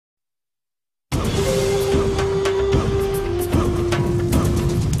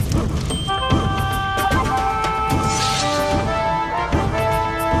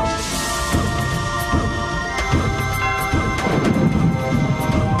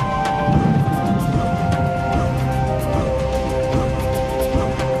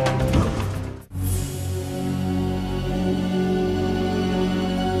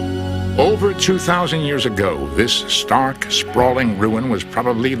Over 2,000 years ago, this stark, sprawling ruin was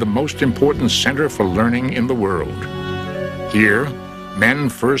probably the most important center for learning in the world. Here, men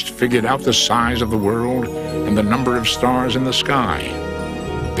first figured out the size of the world and the number of stars in the sky.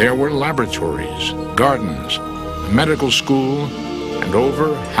 There were laboratories, gardens, a medical school, and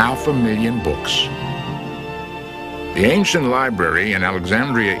over 500,000 books. The ancient library in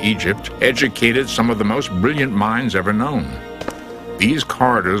Alexandria, Egypt, educated some of the most brilliant minds ever known. These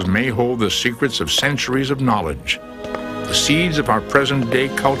corridors may hold the secrets of centuries of knowledge. The seeds of our present-day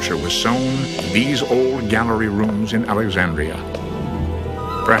culture were sown in these old gallery rooms in Alexandria.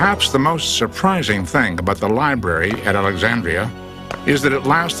 Perhaps the most surprising thing about the library at Alexandria is that it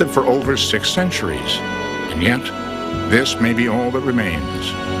lasted for over 6 centuries, and yet this may be all that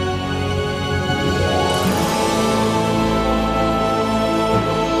remains.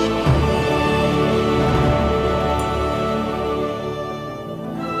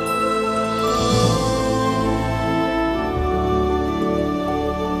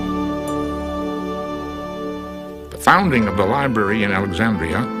 The founding of the library in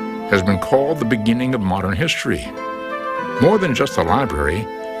Alexandria has been called the beginning of modern history. More than just a library,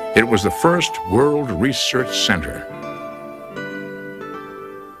 it was the first world research center.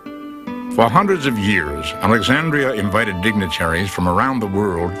 For hundreds of years, Alexandria invited dignitaries from around the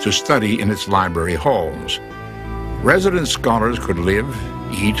world to study in its library halls. Resident scholars could live,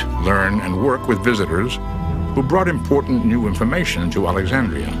 eat, learn, and work with visitors who brought important new information to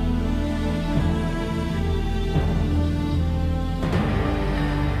Alexandria.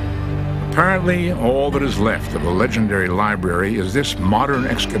 Apparently, all that is left of the legendary library is this modern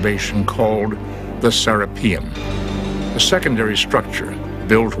excavation called the Serapeum, a secondary structure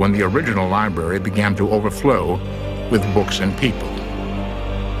built when the original library began to overflow with books and people.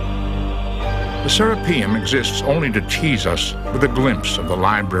 The Serapeum exists only to tease us with a glimpse of the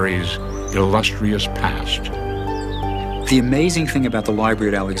library's illustrious past. The amazing thing about the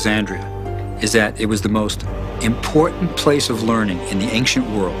library at Alexandria is that it was the most important place of learning in the ancient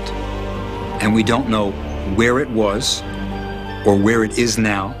world. And we don't know where it was or where it is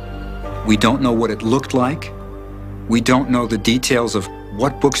now. We don't know what it looked like. We don't know the details of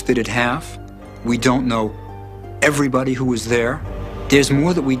what books did it have. We don't know everybody who was there. There's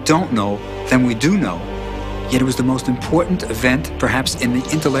more that we don't know than we do know. Yet it was the most important event, perhaps, in the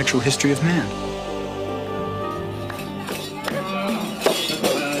intellectual history of man.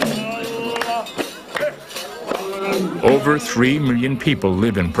 Over 3 million people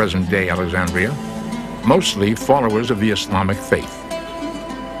live in present-day Alexandria, mostly followers of the Islamic faith.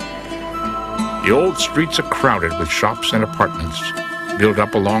 The old streets are crowded with shops and apartments built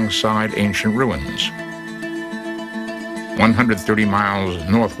up alongside ancient ruins. 130 miles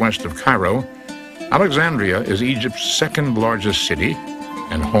northwest of Cairo, Alexandria is Egypt's second largest city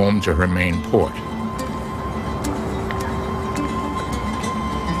and home to her main port.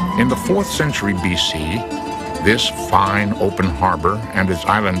 In the 4th century BC, this fine open harbor and its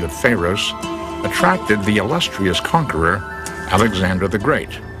island of Pharos attracted the illustrious conqueror Alexander the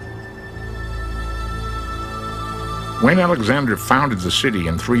Great. When Alexander founded the city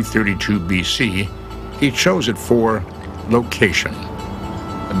in 332 BC, he chose it for location.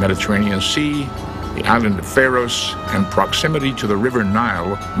 The Mediterranean Sea, the island of Pharos, and proximity to the river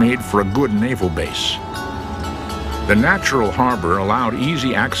Nile made for a good naval base. The natural harbor allowed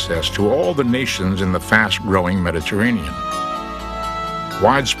easy access to all the nations in the fast-growing Mediterranean.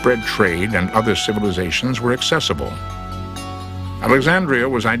 Widespread trade and other civilizations were accessible. Alexandria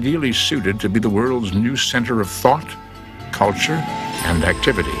was ideally suited to be the world's new center of thought, culture, and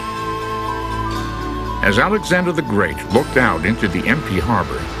activity. As Alexander the Great looked out into the empty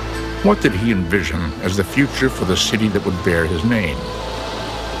harbor, what did he envision as the future for the city that would bear his name?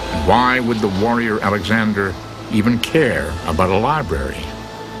 And why would the warrior Alexander even care about a library?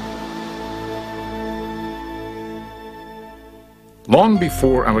 Long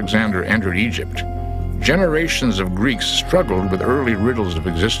before Alexander entered Egypt, generations of Greeks struggled with early riddles of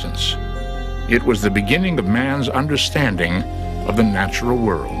existence. It was the beginning of man's understanding of the natural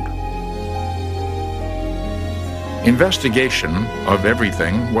world. Investigation of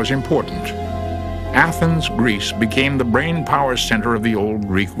everything was important. Athens, Greece, became the brain power center of the old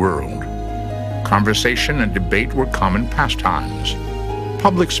Greek world. Conversation and debate were common pastimes.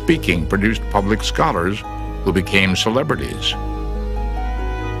 Public speaking produced public scholars who became celebrities.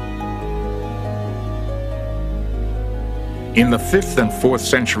 In the 5th and 4th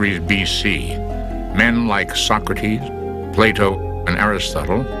centuries BC, men like Socrates, Plato, and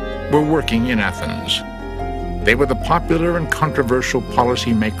Aristotle were working in Athens. They were the popular and controversial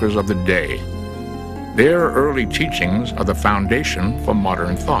policymakers of the day. Their early teachings are the foundation for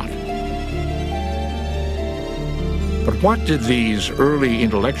modern thought. But what did these early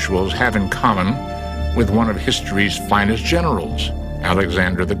intellectuals have in common with one of history's finest generals,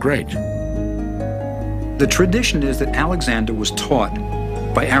 Alexander the Great? The tradition is that Alexander was taught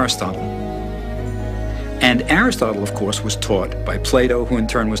by Aristotle. And Aristotle, of course, was taught by Plato, who in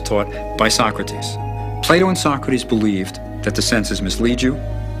turn was taught by Socrates. Plato and Socrates believed that the senses mislead you,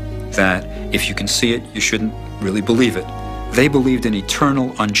 that if you can see it, you shouldn't really believe it. They believed in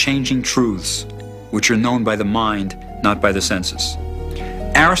eternal, unchanging truths, which are known by the mind, not by the senses.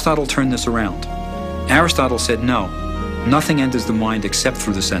 Aristotle turned this around. Aristotle said, no, nothing enters the mind except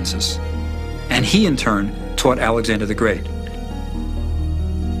through the senses. And he, in turn, taught Alexander the Great.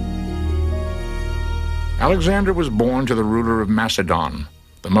 Alexander was born to the ruler of Macedon,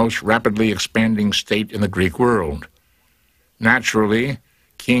 the most rapidly expanding state in the Greek world. Naturally,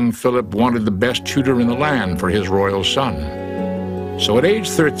 King Philip wanted the best tutor in the land for his royal son. So at age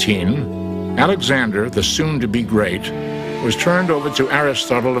 13, Alexander, the soon-to-be great, was turned over to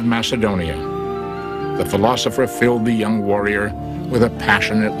Aristotle of Macedonia. The philosopher filled the young warrior with a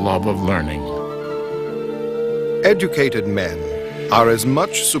passionate love of learning. Educated men are as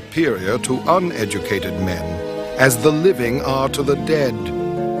much superior to uneducated men as the living are to the dead.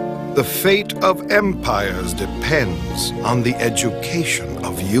 The fate of empires depends on the education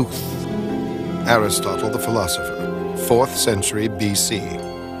of youth. Aristotle the philosopher, 4th century BC.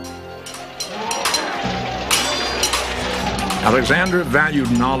 Alexander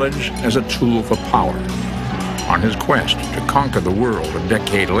valued knowledge as a tool for power. On his quest to conquer the world a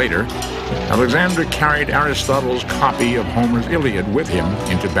decade later, Alexander carried Aristotle's copy of Homer's Iliad with him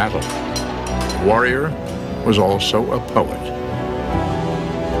into battle. The warrior was also a poet.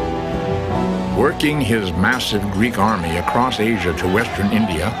 Working his massive Greek army across Asia to western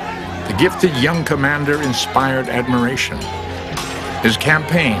India, the gifted young commander inspired admiration. His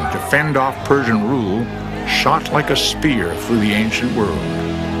campaign to fend off Persian rule shot like a spear through the ancient world,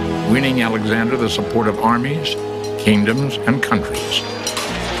 winning Alexander the support of armies, kingdoms, and countries.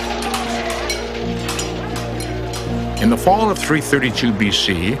 In the fall of 332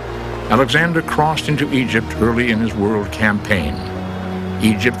 BC, Alexander crossed into Egypt early in his world campaign.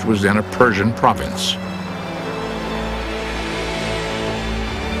 Egypt was then a Persian province.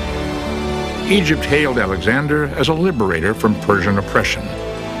 Egypt hailed Alexander as a liberator from Persian oppression.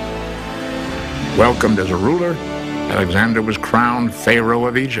 Welcomed as a ruler, Alexander was crowned Pharaoh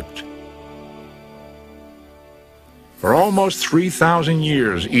of Egypt. For almost 3,000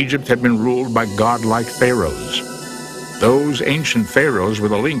 years, Egypt had been ruled by godlike pharaohs. Those ancient pharaohs were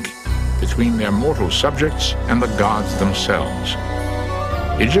the link between their mortal subjects and the gods themselves.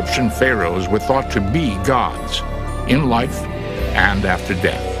 Egyptian pharaohs were thought to be gods in life and after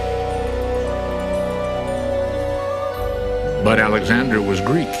death. But Alexander was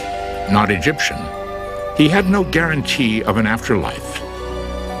Greek, not Egyptian. He had no guarantee of an afterlife.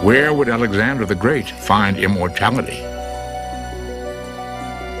 Where would Alexander the Great find immortality?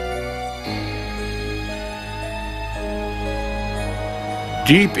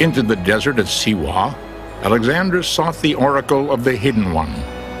 Deep into the desert at Siwa, Alexander sought the oracle of the Hidden One,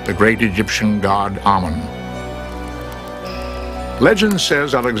 the great Egyptian god Amun. Legend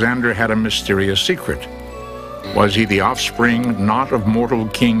says Alexander had a mysterious secret. Was he the offspring not of mortal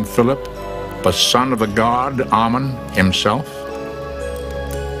King Philip, but son of the god Amun himself?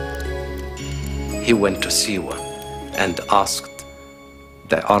 He went to Siwa and asked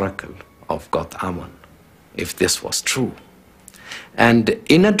the oracle of god Amun if this was true. And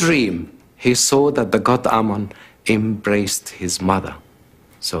in a dream, he saw that the god Amun embraced his mother.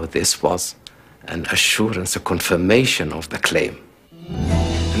 So this was an assurance, a confirmation of the claim.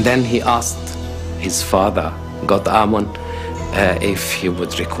 And then he asked his father, god Amun, if he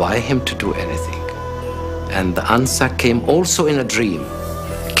would require him to do anything. And the answer came also in a dream.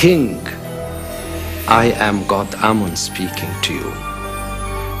 King, I am god Amun speaking to you.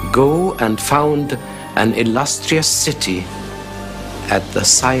 Go and found an illustrious city at the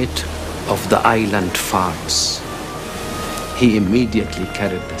site of the island Pharos. He immediately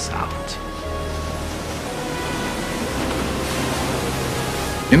carried this out.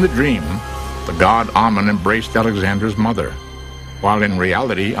 In the dream, the god Amun embraced Alexander's mother, while in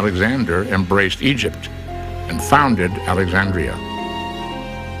reality Alexander embraced Egypt and founded Alexandria.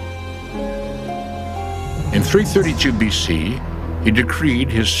 In 332 BC, he decreed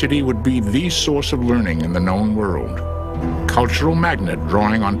his city would be the source of learning in the known world, a cultural magnet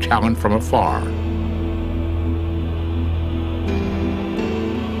drawing on talent from afar.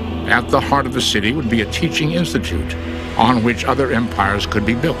 At the heart of the city would be a teaching institute on which other empires could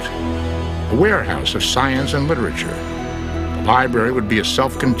be built, a warehouse of science and literature. The library would be a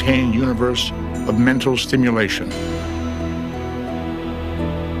self-contained universe of mental stimulation,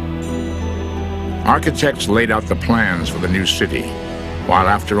 Architects laid out the plans for the new city, while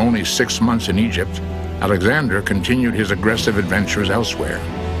after only 6 months in Egypt, Alexander continued his aggressive adventures elsewhere.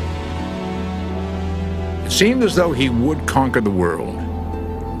 It seemed as though he would conquer the world,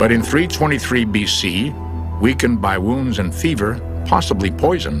 but in 323 BC, weakened by wounds and fever, possibly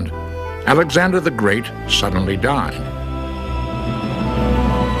poisoned, Alexander the Great suddenly died.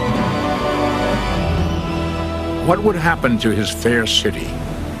 What would happen to his fair city?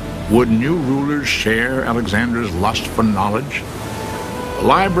 Would new rulers share Alexander's lust for knowledge? The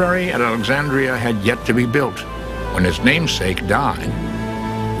library at Alexandria had yet to be built when his namesake died.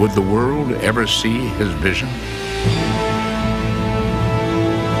 Would the world ever see his vision?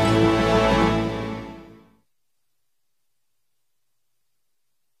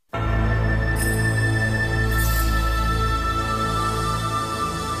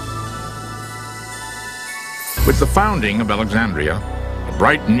 With the founding of Alexandria, a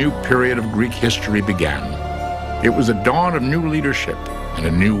bright new period of Greek history began. It was the dawn of new leadership and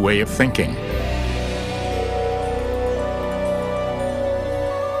a new way of thinking.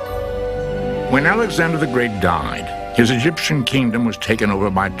 When Alexander the Great died, his Egyptian kingdom was taken over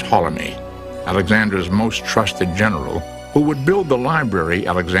by Ptolemy, Alexander's most trusted general, who would build the library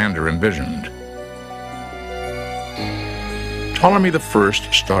Alexander envisioned. Ptolemy I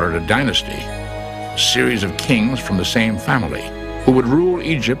started a dynasty, a series of kings from the same family, who would rule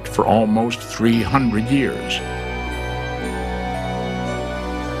Egypt for almost 300 years.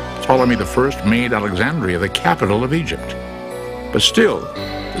 Ptolemy I made Alexandria the capital of Egypt. But still,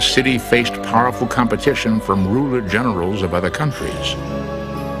 the city faced powerful competition from ruler generals of other countries.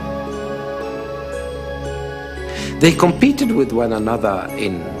 They competed with one another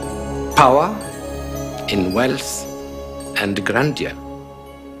in power, in wealth, and grandeur.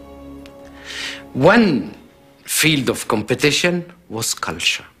 One field of competition was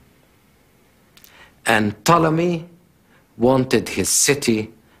culture. And Ptolemy wanted his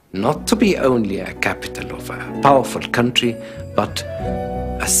city not to be only a capital of a powerful country, but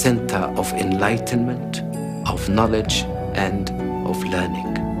a center of enlightenment, of knowledge, and of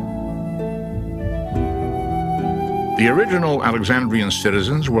learning. The original Alexandrian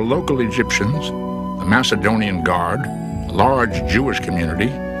citizens were local Egyptians, the Macedonian Guard, a large Jewish community,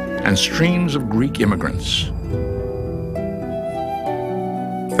 and streams of Greek immigrants.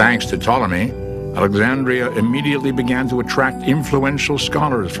 Thanks to Ptolemy, Alexandria immediately began to attract influential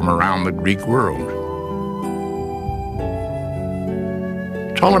scholars from around the Greek world.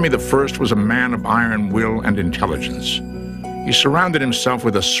 Ptolemy I was a man of iron will and intelligence. He surrounded himself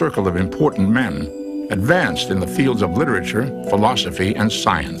with a circle of important men, advanced in the fields of literature, philosophy, and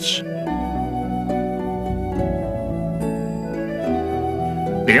science.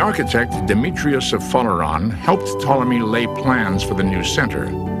 The architect Demetrius of Phaleron helped Ptolemy lay plans for the new center.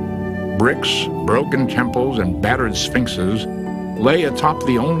 Bricks, broken temples, and battered sphinxes lay atop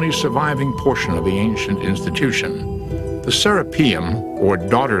the only surviving portion of the ancient institution. The Serapeum, or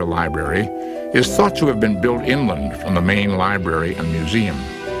daughter library, is thought to have been built inland from the main library and museum.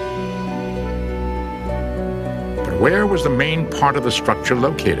 But where was the main part of the structure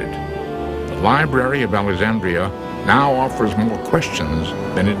located? The Library of Alexandria now offers more questions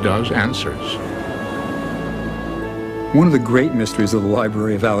than it does answers. One of the great mysteries of the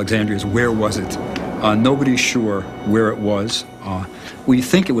Library of Alexandria is where was it? Nobody's sure where it was. We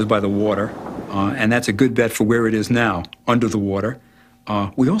think it was by the water, and that's a good bet for where it is now, under the water.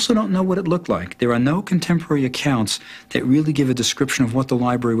 We also don't know what it looked like. There are no contemporary accounts that really give a description of what the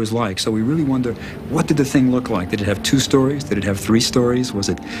library was like. So we really wonder, what did the thing look like? Did it have 2 stories? Did it have 3 stories? Was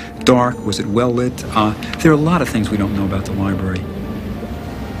it dark? Was it well lit? There are a lot of things we don't know about the library.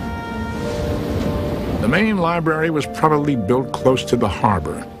 The main library was probably built close to the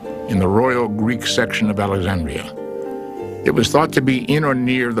harbor, in the royal Greek section of Alexandria. It was thought to be in or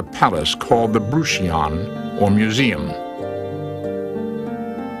near the palace called the Bruteion, or museum.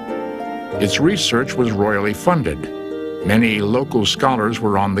 Its research was royally funded. Many local scholars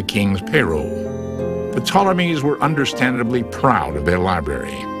were on the king's payroll. The Ptolemies were understandably proud of their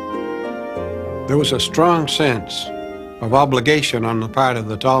library. There was a strong sense of obligation on the part of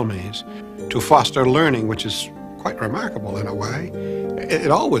the Ptolemies to foster learning, which is quite remarkable in a way. It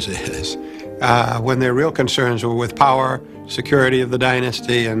always is. When their real concerns were with power, security of the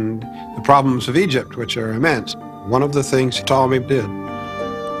dynasty, and the problems of Egypt, which are immense. One of the things Ptolemy did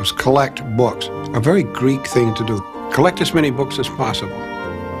was collect books, a very Greek thing to do. Collect as many books as possible,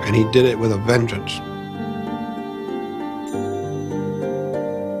 and he did it with a vengeance.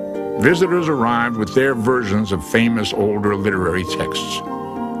 Visitors arrived with their versions of famous older literary texts.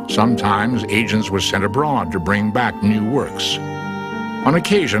 Sometimes agents were sent abroad to bring back new works. On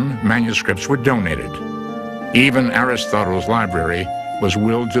occasion, manuscripts were donated. Even Aristotle's library was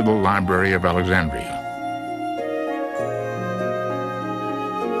willed to the Library of Alexandria.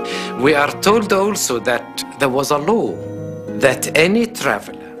 We are told also that there was a law that any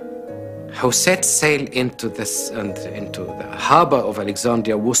traveler who set sail into the harbor of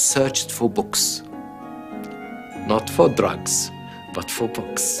Alexandria was searched for books. Not for drugs, but for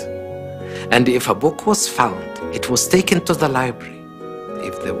books. And if a book was found, it was taken to the library.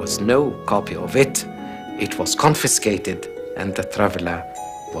 If there was no copy of it, it was confiscated and the traveler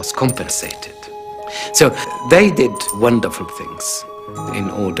was compensated. So they did wonderful things in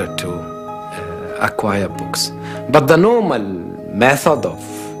order to acquire books. But the normal method of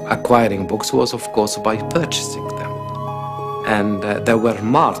acquiring books was, of course, by purchasing them. And there were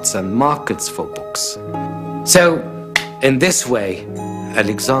marts and markets for books. So in this way,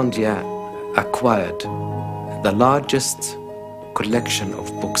 Alexandria acquired the largest collection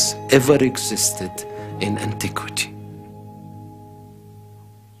of books ever existed in antiquity.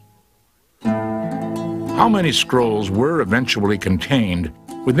 How many scrolls were eventually contained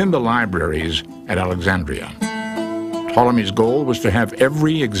within the libraries at Alexandria? Ptolemy's goal was to have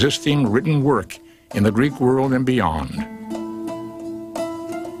every existing written work in the Greek world and beyond.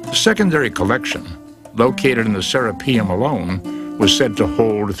 The secondary collection, located in the Serapeum alone, was said to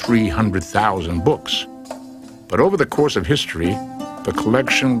hold 300,000 books. But over the course of history, the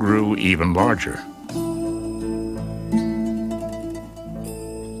collection grew even larger.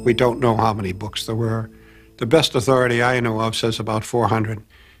 We don't know how many books there were. The best authority I know of says about 400,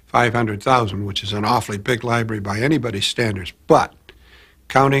 500,000, which is an awfully big library by anybody's standards. But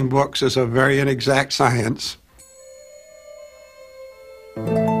counting books is a very inexact science.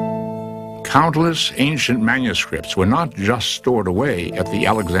 Countless ancient manuscripts were not just stored away at the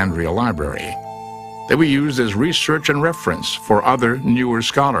Alexandria Library. They were used as research and reference for other newer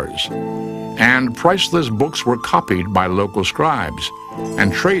scholars. And priceless books were copied by local scribes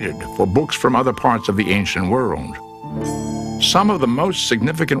and traded for books from other parts of the ancient world. Some of the most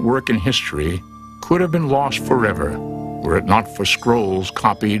significant work in history could have been lost forever were it not for scrolls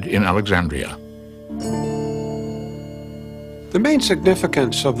copied in Alexandria. The main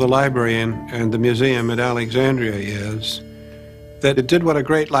significance of the library and the museum at Alexandria is that it did what a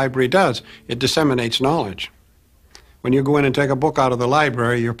great library does. It disseminates knowledge. When you go in and take a book out of the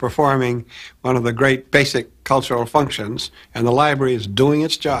library, you're performing one of the great basic cultural functions, and the library is doing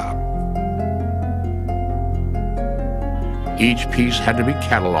its job. Each piece had to be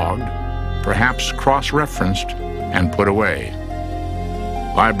cataloged, perhaps cross-referenced, and put away.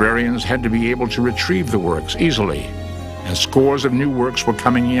 Librarians had to be able to retrieve the works easily, and scores of new works were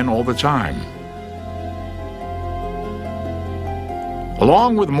coming in all the time.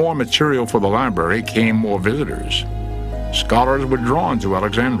 Along with more material for the library came more visitors. Scholars were drawn to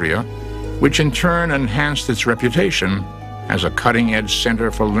Alexandria, which in turn enhanced its reputation as a cutting-edge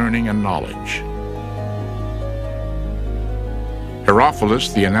center for learning and knowledge.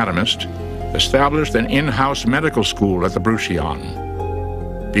 Herophilus, the anatomist, established an in-house medical school at the Bruchion.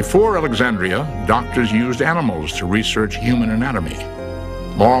 Before Alexandria, doctors used animals to research human anatomy.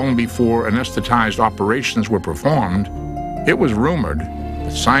 Long before anesthetized operations were performed, it was rumored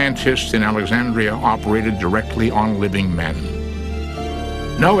that scientists in Alexandria operated directly on living men.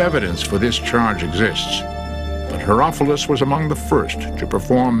 No evidence for this charge exists, but Herophilus was among the first to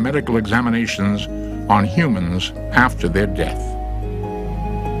perform medical examinations on humans after their death.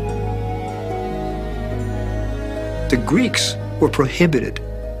 The Greeks were prohibited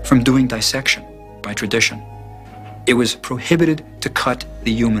from doing dissection by tradition. It was prohibited to cut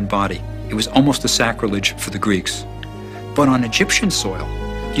the human body. It was almost a sacrilege for the Greeks. But on Egyptian soil,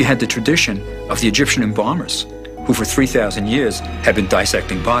 you had the tradition of the Egyptian embalmers, who for 3,000 years had been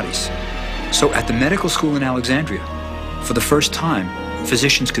dissecting bodies. So at the medical school in Alexandria, for the first time,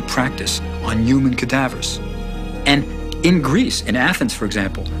 physicians could practice on human cadavers. And in Greece, in Athens, for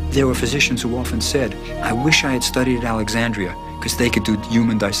example, there were physicians who often said, I wish I had studied at Alexandria because they could do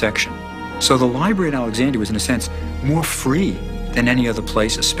human dissection. So the library at Alexandria was, in a sense, more free than any other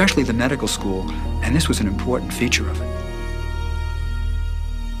place, especially the medical school, and this was an important feature of it.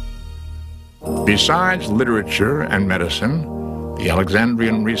 Besides literature and medicine, the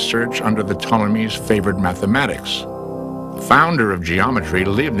Alexandrian research under the Ptolemies favored mathematics. The founder of geometry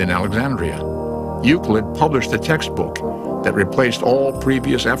lived in Alexandria. Euclid published a textbook that replaced all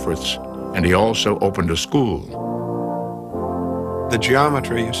previous efforts, and he also opened a school. The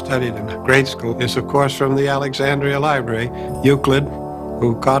geometry you studied in grade school is, of course, from the Alexandria Library. Euclid,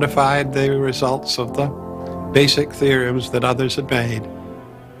 who codified the results of the basic theorems that others had made.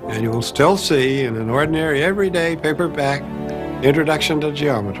 And you will still see in an ordinary, everyday paperback Introduction to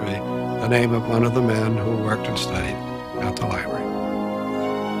Geometry, the name of one of the men who worked and studied at the library.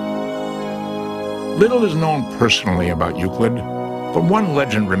 Little is known personally about Euclid, but one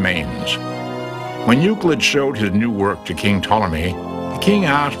legend remains. When Euclid showed his new work to King Ptolemy, the king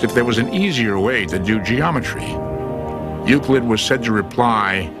asked if there was an easier way to do geometry. Euclid was said to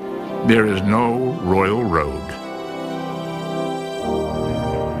reply, "There is no royal road."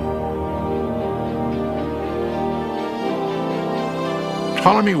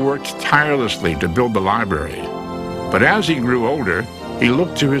 Ptolemy worked tirelessly to build the library, but as he grew older, he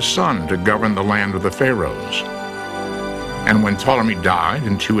looked to his son to govern the land of the pharaohs. And when Ptolemy died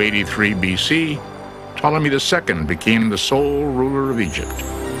in 283 BC, Ptolemy II became the sole ruler of Egypt.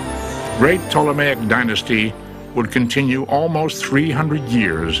 The great Ptolemaic dynasty would continue almost 300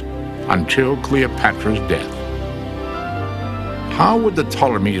 years until Cleopatra's death. How would the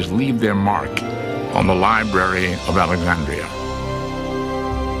Ptolemies leave their mark on the Library of Alexandria?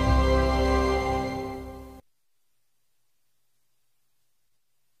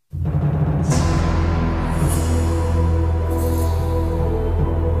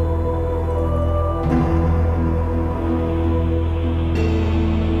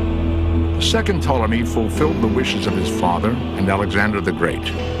 The second Ptolemy fulfilled the wishes of his father and Alexander the Great,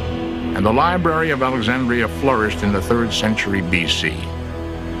 and the Library of Alexandria flourished in the 3rd century BC.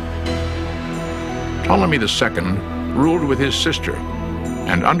 Ptolemy II ruled with his sister,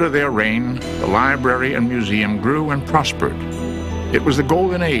 and under their reign, the library and museum grew and prospered. It was the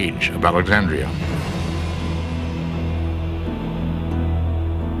golden age of Alexandria.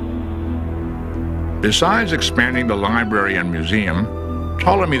 Besides expanding the library and museum,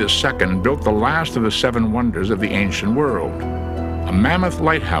 Ptolemy II built the last of the 7 wonders of the ancient world, a mammoth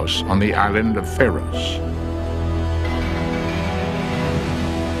lighthouse on the island of Pharos.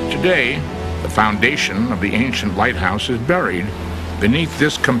 Today, the foundation of the ancient lighthouse is buried beneath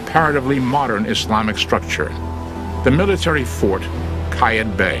this comparatively modern Islamic structure, the military fort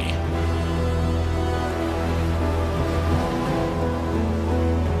Qaid Bey.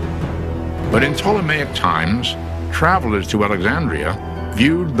 But in Ptolemaic times, travelers to Alexandria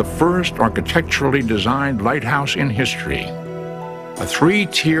viewed the first architecturally designed lighthouse in history, a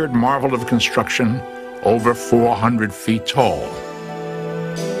 3-tiered marvel of construction over 400 feet tall.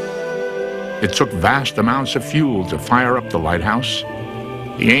 It took vast amounts of fuel to fire up the lighthouse.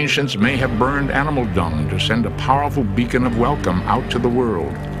 The ancients may have burned animal dung to send a powerful beacon of welcome out to the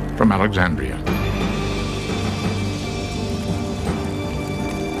world from Alexandria.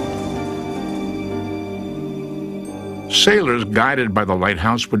 Sailors guided by the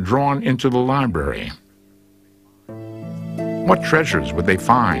lighthouse were drawn into the library. What treasures would they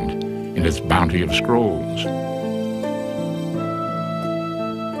find in its bounty of scrolls?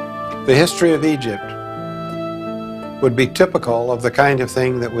 The history of Egypt would be typical of the kind of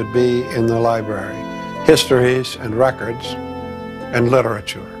thing that would be in the library. Histories and records and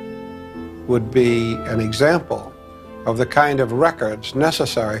literature would be an example of the kind of records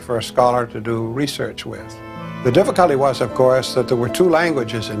necessary for a scholar to do research with. The difficulty was, of course, that there were 2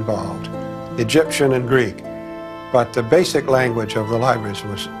 languages involved, Egyptian and Greek, but the basic language of the libraries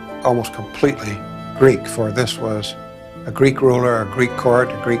was almost completely Greek, for this was a Greek ruler, a Greek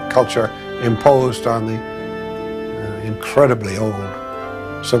court, a Greek culture imposed on the incredibly old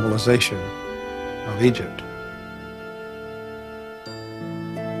civilization of Egypt.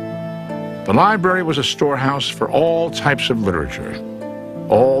 The library was a storehouse for all types of literature.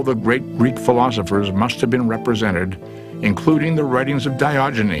 All the great Greek philosophers must have been represented, including the writings of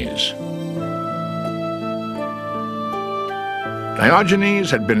Diogenes.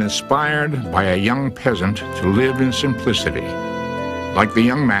 Diogenes had been inspired by a young peasant to live in simplicity. Like the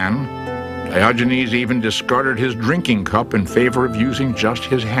young man, Diogenes even discarded his drinking cup in favor of using just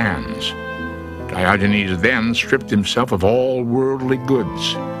his hands. Diogenes then stripped himself of all worldly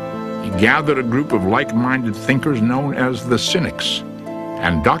goods. He gathered a group of like-minded thinkers known as the Cynics,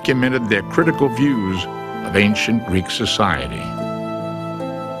 and documented their critical views of ancient Greek society.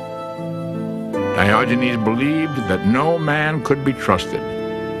 Diogenes believed that no man could be trusted.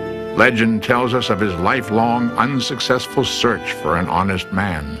 Legend tells us of his lifelong unsuccessful search for an honest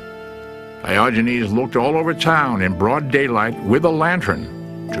man. Diogenes looked all over town in broad daylight with a lantern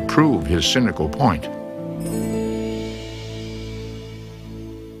to prove his cynical point.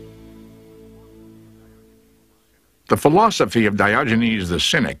 The philosophy of Diogenes the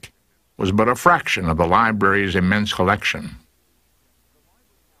Cynic was but a fraction of the library's immense collection.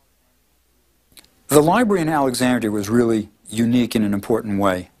 The library in Alexandria was really unique in an important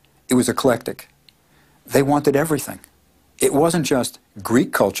way. It was eclectic. They wanted everything. it wasn't just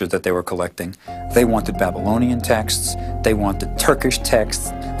Greek culture that they were collecting. They wanted Babylonian texts, they wanted Turkish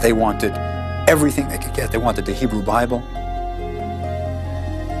texts, they wanted everything they could get. They wanted the Hebrew Bible.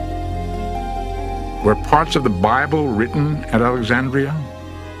 Were parts of the Bible written at Alexandria?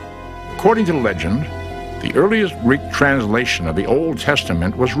 According to legend, the earliest Greek translation of the Old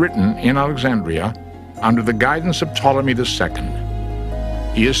Testament was written in Alexandria under the guidance of Ptolemy II.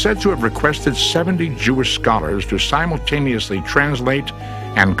 He is said to have requested 70 Jewish scholars to simultaneously translate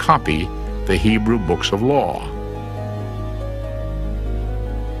and copy the Hebrew books of law.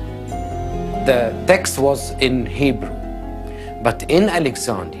 The text was in Hebrew, but in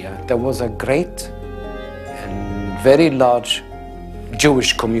Alexandria there was a great and very large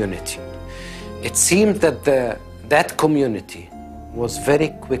Jewish community. It seemed that that community was very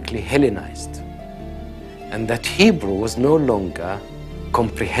quickly Hellenized, and that Hebrew was no longer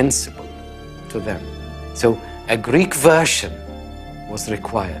comprehensible to them. So a Greek version was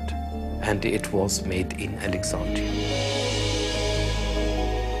required, and it was made in Alexandria.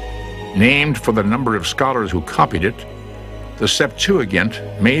 Named for the number of scholars who copied it, the Septuagint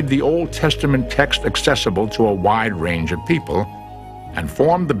made the Old Testament text accessible to a wide range of people and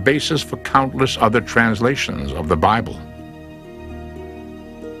formed the basis for countless other translations of the Bible.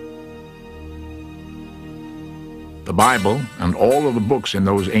 The Bible and all of the books in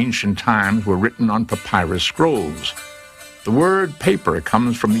those ancient times were written on papyrus scrolls. The word paper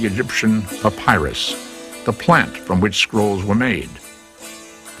comes from the Egyptian papyrus, the plant from which scrolls were made.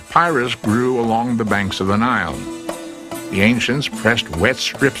 Papyrus grew along the banks of the Nile. The ancients pressed wet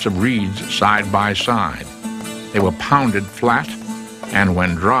strips of reeds side by side. They were pounded flat, and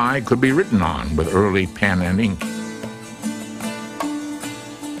when dry, could be written on with early pen and ink.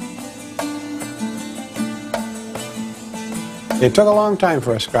 It took a long time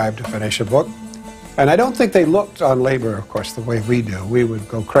for a scribe to finish a book, and I don't think they looked on labor, of course, the way we do. We would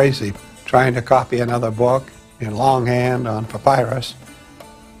go crazy trying to copy another book in longhand on papyrus,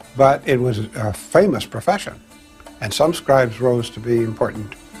 but it was a famous profession, and some scribes rose to be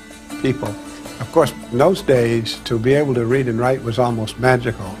important people. Of course, in those days, to be able to read and write was almost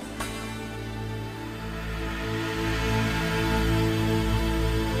magical.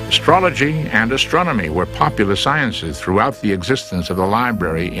 Astrology and astronomy were popular sciences throughout the existence of the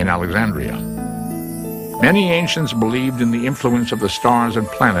library in Alexandria. Many ancients believed in the influence of the stars and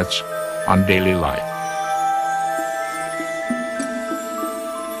planets on daily life.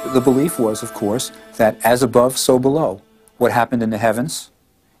 The belief was, of course, that as above, so below. What happened in the heavens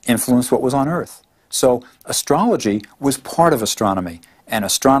influenced what was on Earth. So astrology was part of astronomy, and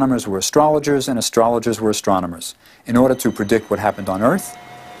astronomers were astrologers, and astrologers were astronomers. In order to predict what happened on Earth,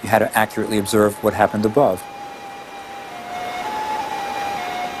 you had to accurately observe what happened above.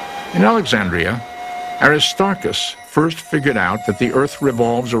 In Alexandria, Aristarchus first figured out that the Earth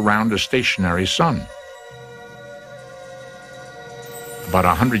revolves around a stationary sun. About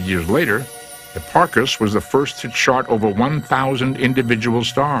 100 years later, Hipparchus was the first to chart over 1,000 individual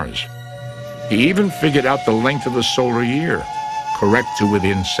stars. He even figured out the length of the solar year, correct to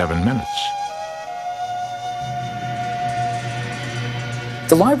within 7 minutes.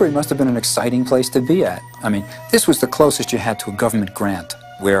 The library must have been an exciting place to be at. I mean, this was the closest you had to a government grant,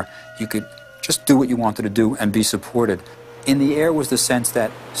 where you could just do what you wanted to do and be supported. In the air was the sense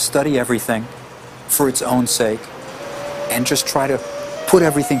that study everything for its own sake and just try to put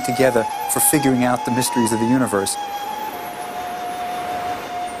everything together for figuring out the mysteries of the universe.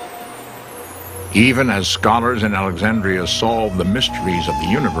 Even as scholars in Alexandria solved the mysteries of the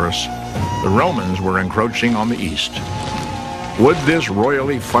universe, the Romans were encroaching on the East. Would this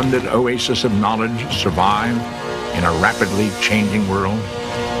royally funded oasis of knowledge survive in a rapidly changing world?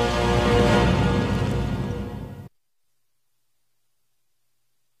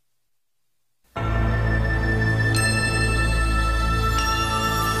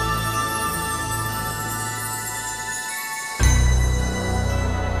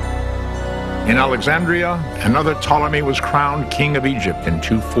 In Alexandria, another Ptolemy was crowned king of Egypt in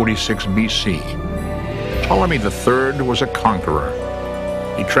 246 BC. Ptolemy III was a conqueror.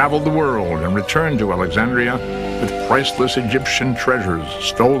 He traveled the world and returned to Alexandria with priceless Egyptian treasures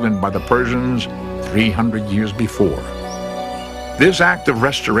stolen by the Persians 300 years before. This act of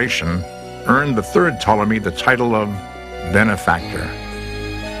restoration earned the third Ptolemy the title of benefactor.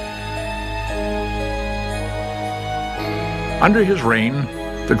 Under his reign,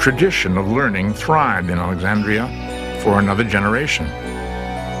 the tradition of learning thrived in Alexandria for another generation.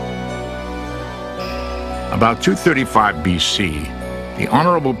 About 235 BC, the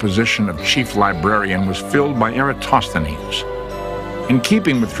honorable position of chief librarian was filled by Eratosthenes. In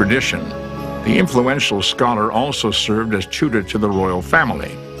keeping with tradition, The influential scholar also served as tutor to the royal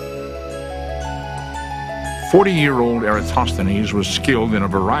family. 40-year-old Eratosthenes was skilled in a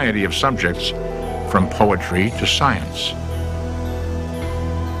variety of subjects, from poetry to science.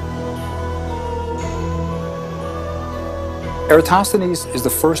 Eratosthenes is the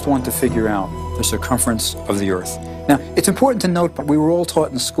first one to figure out the circumference of the Earth. Now, it's important to note, we were all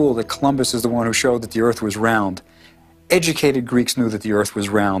taught in school that Columbus is the one who showed that the Earth was round. Educated Greeks knew that the Earth was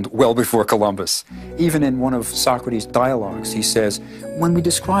round well before Columbus. Even in one of Socrates' dialogues, he says, "When we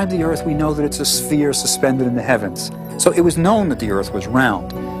describe the Earth, we know that it's a sphere suspended in the heavens." So it was known that the Earth was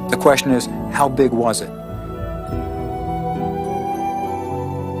round. The question is, how big was it?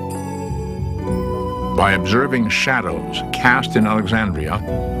 By observing shadows cast in Alexandria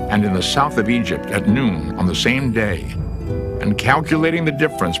and in the south of Egypt at noon on the same day, and calculating the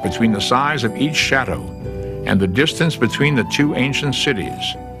difference between the size of each shadow and the distance between the two ancient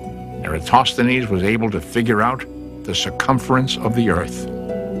cities, Eratosthenes was able to figure out the circumference of the Earth.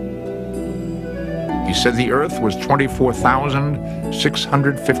 He said the Earth was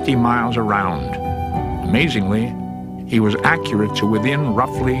 24,650 miles around. Amazingly, he was accurate to within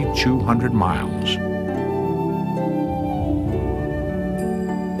roughly 200 miles.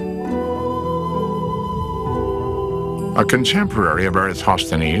 A contemporary of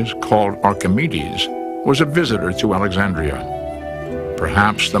Eratosthenes, called Archimedes, was a visitor to Alexandria.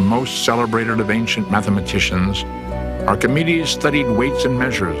 Perhaps the most celebrated of ancient mathematicians, Archimedes studied weights and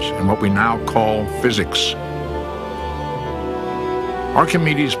measures in what we now call physics.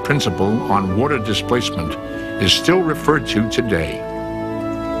 Archimedes' principle on water displacement is still referred to today.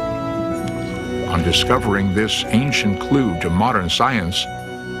 On discovering this ancient clue to modern science,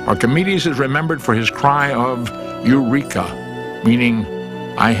 Archimedes is remembered for his cry of Eureka, meaning,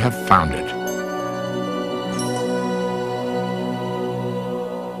 "I have found it."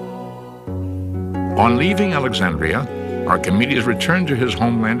 On leaving Alexandria, Archimedes returned to his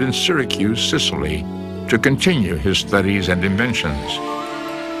homeland in Syracuse, Sicily, to continue his studies and inventions.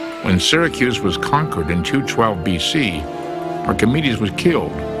 When Syracuse was conquered in 212 BC, Archimedes was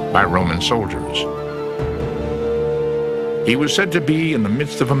killed by Roman soldiers. He was said to be in the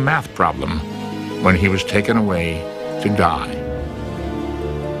midst of a math problem when he was taken away to die.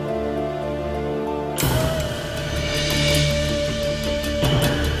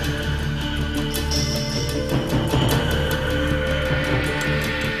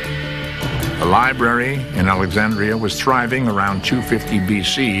 The library in Alexandria was thriving around 250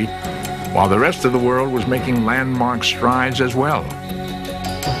 BC, while the rest of the world was making landmark strides as well.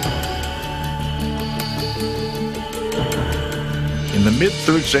 In the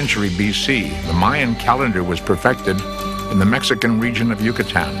mid-3rd century BC, the Mayan calendar was perfected in the Mexican region of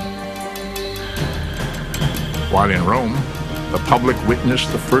Yucatan. While in Rome, the public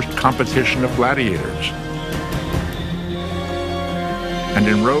witnessed the first competition of gladiators. And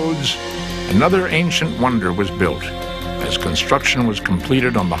in Rhodes, another ancient wonder was built, as construction was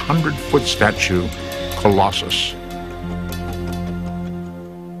completed on the 100-foot statue, Colossus.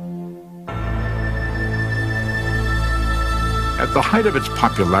 At the height of its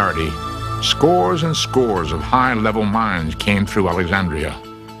popularity, scores and scores of high-level minds came through Alexandria.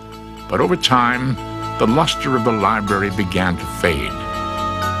 But over time, the luster of the library began to fade.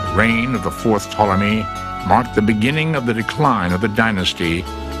 The reign of the 4th Ptolemy marked the beginning of the decline of the dynasty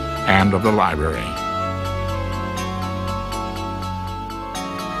and of the library.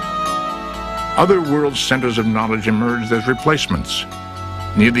 Other world centers of knowledge emerged as replacements.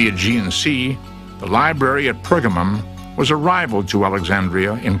 Near the Aegean Sea, the library at Pergamum was a rival to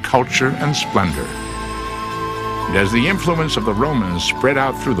Alexandria in culture and splendor. And as the influence of the Romans spread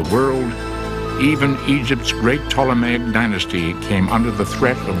out through the world, even Egypt's great Ptolemaic dynasty came under the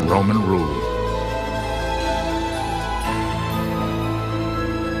threat of Roman rule.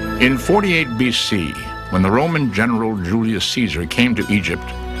 In 48 BC, when the Roman general Julius Caesar came to Egypt,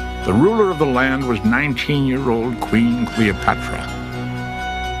 the ruler of the land was 19-year-old Queen Cleopatra.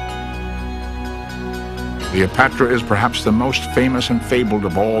 Cleopatra is perhaps the most famous and fabled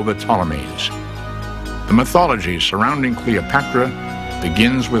of all the Ptolemies. The mythology surrounding Cleopatra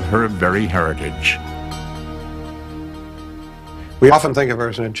begins with her very heritage. We often think of her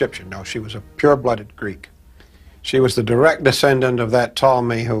as an Egyptian. No, she was a pure-blooded Greek. She was the direct descendant of that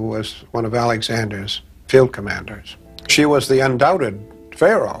Ptolemy who was one of Alexander's field commanders. She was the undoubted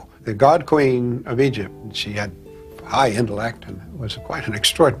pharaoh, the god queen of Egypt. She had high intellect and was quite an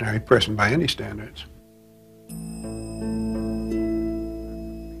extraordinary person by any standards.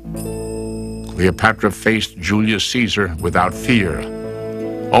 Cleopatra faced Julius Caesar without fear.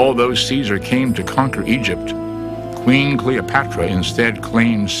 Although Caesar came to conquer Egypt, Queen Cleopatra instead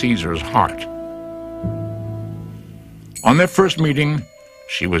claimed Caesar's heart. On their first meeting,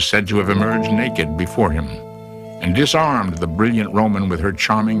 she was said to have emerged naked before him and disarmed the brilliant Roman with her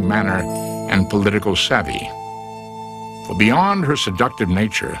charming manner and political savvy. For beyond her seductive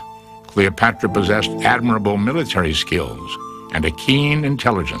nature, Cleopatra possessed admirable military skills and a keen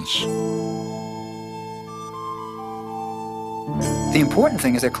intelligence. The important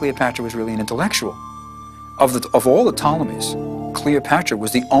thing is that Cleopatra was really an intellectual. Of all the Ptolemies, Cleopatra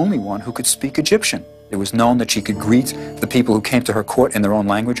was the only one who could speak Egyptian. It was known that she could greet the people who came to her court in their own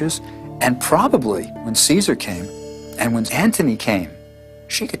languages, and probably when Caesar came and when Antony came,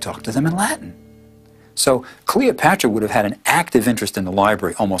 she could talk to them in Latin. So Cleopatra would have had an active interest in the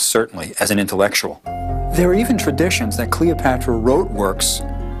library, almost certainly, as an intellectual. There are even traditions that Cleopatra wrote works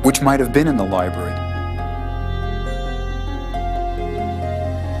which might have been in the library.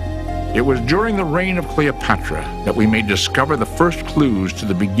 It was during the reign of Cleopatra that we may discover the first clues to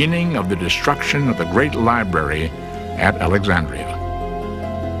the beginning of the destruction of the great library at Alexandria.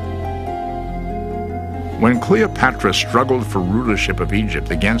 When Cleopatra struggled for rulership of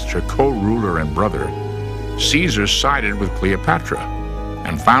Egypt against her co-ruler and brother, Caesar sided with Cleopatra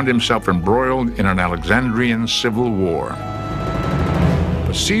and found himself embroiled in an Alexandrian civil war.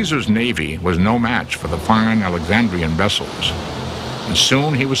 But Caesar's navy was no match for the fine Alexandrian vessels, and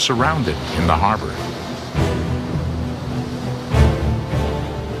soon he was surrounded in the harbor.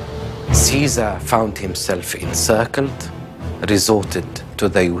 Caesar found himself encircled, resorted to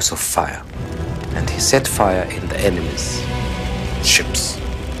the use of fire, and he set fire in the enemy's ships.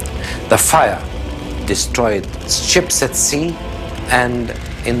 The fire destroyed ships at sea and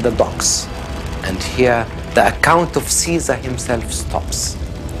in the docks. And here the account of Caesar himself stops.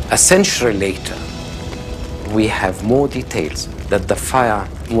 A century later, we have more details that the fire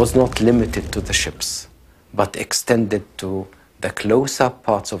was not limited to the ships, but extended to the closer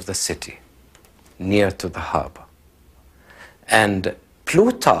parts of the city, near to the harbor. And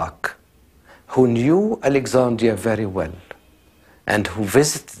Plutarch, who knew Alexandria very well and who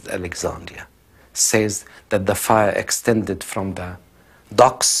visited Alexandria, says that the fire extended from the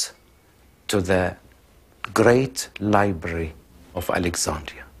docks to the great library of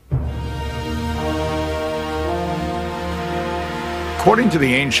Alexandria. According to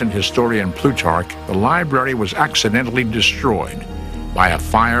the ancient historian Plutarch, the library was accidentally destroyed by a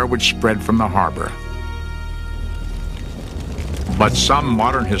fire which spread from the harbor. But some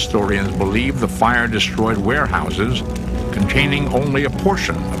modern historians believe the fire destroyed warehouses containing only a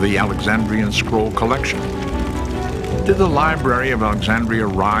portion of the Alexandrian scroll collection. Did the Library of Alexandria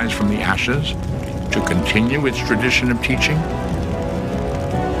rise from the ashes to continue its tradition of teaching?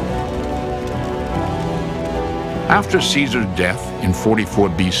 After Caesar's death in 44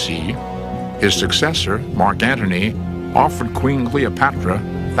 BC, his successor, Mark Antony, offered Queen Cleopatra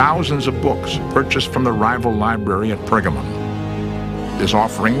thousands of books purchased from the rival library at Pergamum. This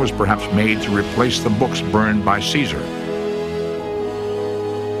offering was perhaps made to replace the books burned by Caesar.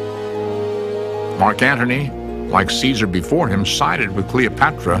 Mark Antony, like Caesar before him, sided with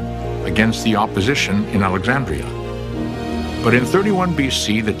Cleopatra against the opposition in Alexandria. But in 31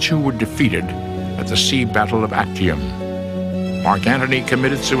 BC, the two were defeated at the sea battle of Actium. Mark Antony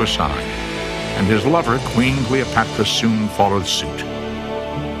committed suicide, and his lover, Queen Cleopatra, soon followed suit.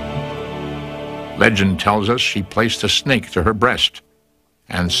 Legend tells us she placed a snake to her breast,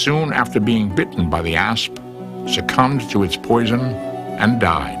 and soon after being bitten by the asp, succumbed to its poison and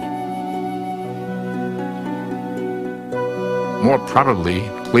died. More probably,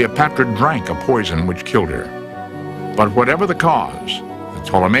 Cleopatra drank a poison which killed her. But whatever the cause, the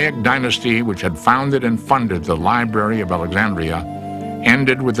Ptolemaic dynasty, which had founded and funded the Library of Alexandria,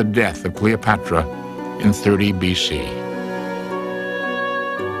 ended with the death of Cleopatra in 30 BC.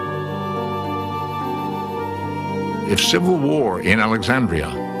 If civil war in Alexandria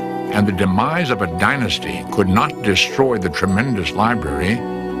and the demise of a dynasty could not destroy the tremendous library,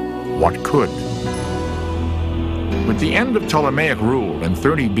 what could? With the end of Ptolemaic rule in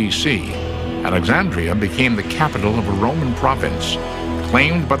 30 BC, Alexandria became the capital of a Roman province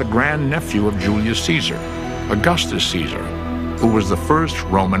claimed by the grandnephew of Julius Caesar, Augustus Caesar, who was the first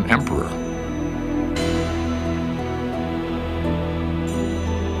Roman emperor.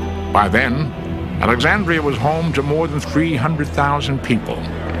 By then, Alexandria was home to more than 300,000 people.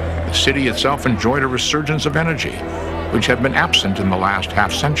 The city itself enjoyed a resurgence of energy, which had been absent in the last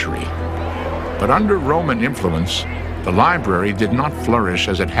half-century. But under Roman influence, the library did not flourish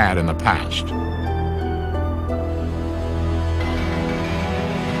as it had in the past.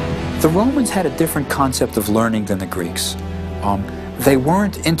 The Romans had a different concept of learning than the Greeks. They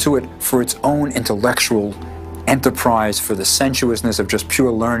weren't into it for its own intellectual enterprise for the sensuousness of just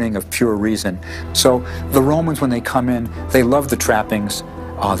pure learning, of pure reason. So the Romans, when they come in, they love the trappings,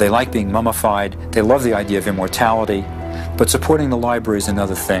 they like being mummified, they love the idea of immortality, but supporting the library is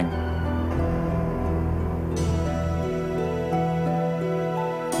another thing.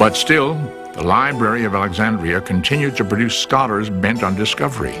 But still, the Library of Alexandria continued to produce scholars bent on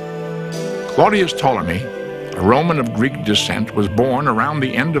discovery. Claudius Ptolemy, a Roman of Greek descent, was born around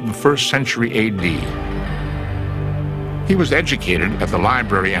the end of the 1st century A.D. He was educated at the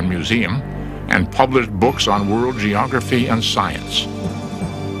library and museum and published books on world geography and science.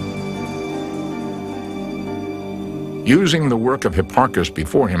 Using the work of Hipparchus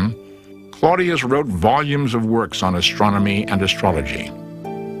before him, Claudius wrote volumes of works on astronomy and astrology.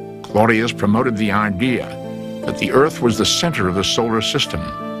 Claudius promoted the idea that the Earth was the center of the solar system.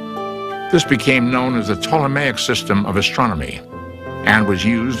 This became known as the Ptolemaic system of astronomy and was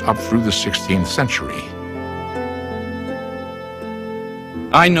used up through the 16th century.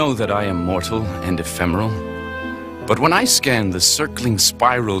 I know that I am mortal and ephemeral, but when I scan the circling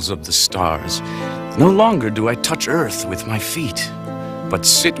spirals of the stars, no longer do I touch Earth with my feet, but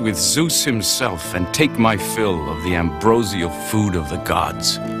sit with Zeus himself and take my fill of the ambrosial food of the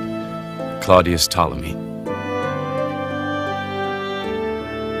gods. Claudius Ptolemy.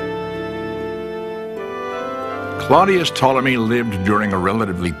 Claudius Ptolemy lived during a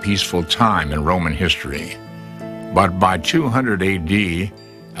relatively peaceful time in Roman history. But by 200 AD,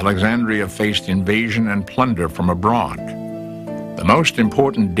 Alexandria faced invasion and plunder from abroad. The most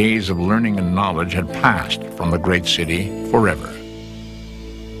important days of learning and knowledge had passed from the great city forever.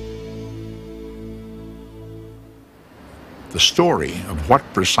 The story of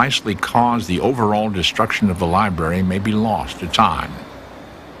what precisely caused the overall destruction of the library may be lost to time.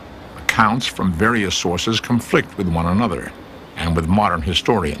 Accounts from various sources conflict with one another and with modern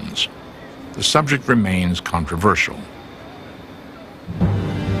historians. The subject remains controversial.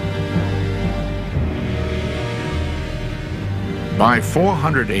 By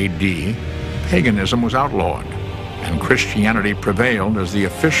 400 AD, paganism was outlawed, and Christianity prevailed as the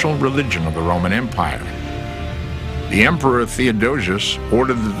official religion of the Roman Empire. The Emperor Theodosius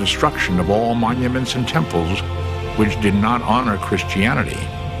ordered the destruction of all monuments and temples which did not honor Christianity.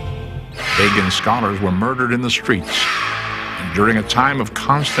 Pagan scholars were murdered in the streets, and during a time of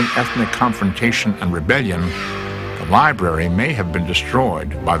constant ethnic confrontation and rebellion, the library may have been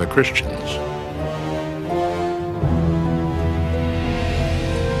destroyed by the Christians.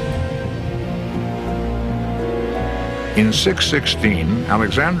 In 616,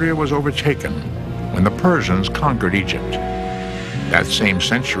 Alexandria was overtaken when the Persians conquered Egypt. That same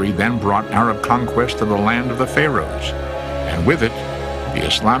century then brought Arab conquest of the land of the pharaohs, and with it, the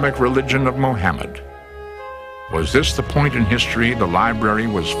Islamic religion of Mohammed. Was this the point in history the library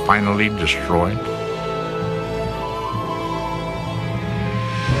was finally destroyed?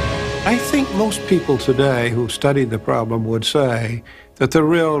 I think most people today who studied the problem would say that the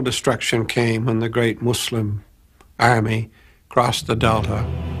real destruction came when the great Muslim army crossed the Delta,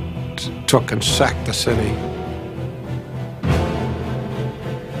 took and sacked the city.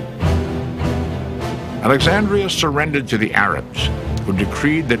 Alexandria surrendered to the Arabs, who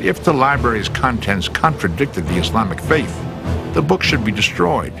decreed that if the library's contents contradicted the Islamic faith, the book should be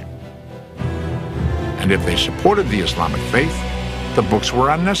destroyed. And if they supported the Islamic faith, the books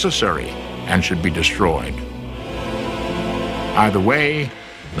were unnecessary and should be destroyed. Either way,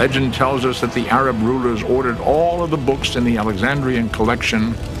 legend tells us that the Arab rulers ordered all of the books in the Alexandrian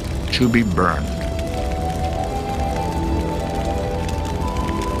collection to be burned.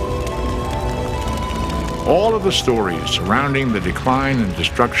 All of the stories surrounding the decline and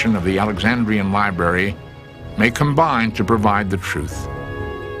destruction of the Alexandrian library may combine to provide the truth.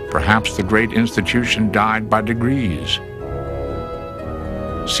 Perhaps the great institution died by degrees.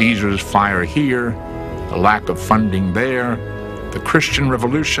 Caesar's fire here, the lack of funding there, the Christian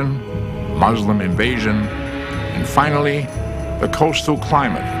Revolution, Muslim invasion, and finally, the coastal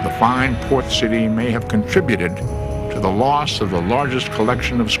climate of the fine port city may have contributed to the loss of the largest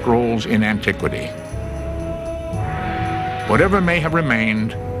collection of scrolls in antiquity. Whatever may have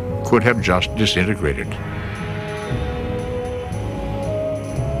remained could have just disintegrated.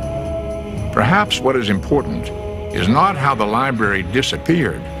 Perhaps what is important is not how the library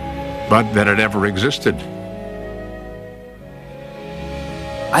disappeared, but that it ever existed.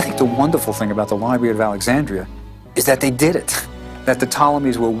 I think the wonderful thing about the Library of Alexandria is that they did it, that the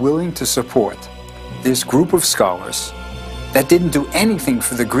Ptolemies were willing to support this group of scholars that didn't do anything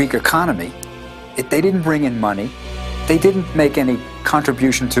for the Greek economy. They didn't bring in money. They didn't make any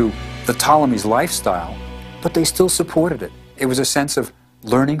contribution to the Ptolemies' lifestyle, but they still supported it. It was a sense of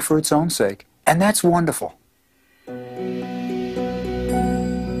learning for its own sake, and that's wonderful.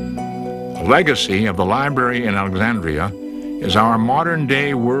 The legacy of the library in Alexandria is our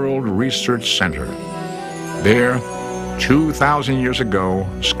modern-day World Research Center. There, 2,000 years ago,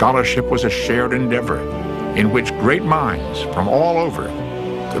 scholarship was a shared endeavor in which great minds from all over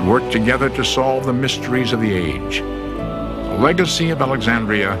could work together to solve the mysteries of the age. The legacy of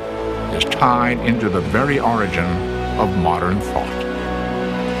Alexandria is tied into the very origin of modern thought.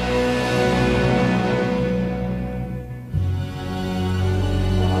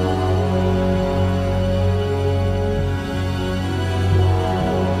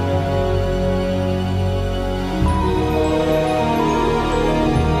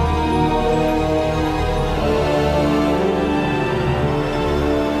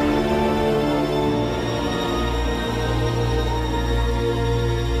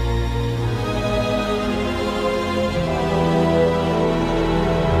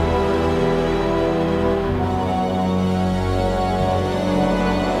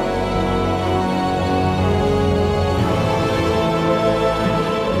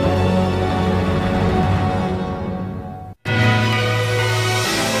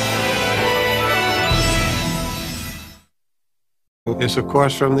 Is, of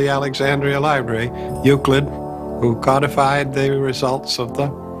course, from the Alexandria Library, Euclid, who codified the results of the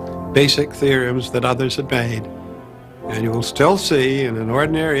basic theorems that others had made. And you will still see in an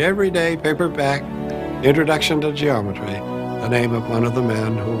ordinary, everyday paperback introduction to geometry the name of one of the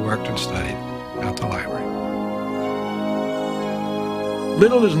men who worked and studied at the library.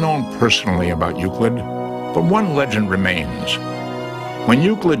 Little is known personally about Euclid, but one legend remains. When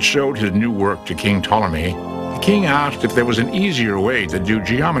Euclid showed his new work to King Ptolemy, the king asked if there was an easier way to do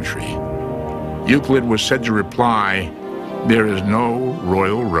geometry. Euclid was said to reply, "There is no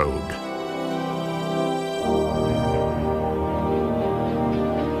royal road."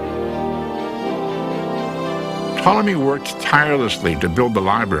 Ptolemy worked tirelessly to build the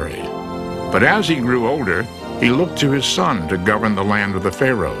library, but as he grew older, he looked to his son to govern the land of the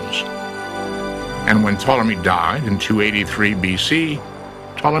pharaohs. And when Ptolemy died in 283 BC,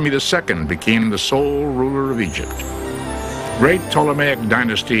 Ptolemy II became the sole ruler of Egypt. The great Ptolemaic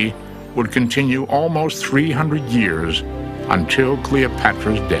dynasty would continue almost 300 years until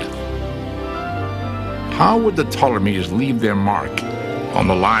Cleopatra's death. How would the Ptolemies leave their mark on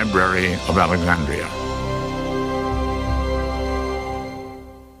the Library of Alexandria?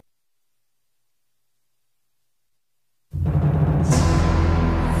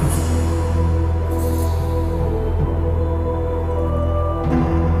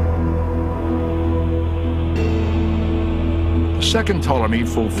 The second Ptolemy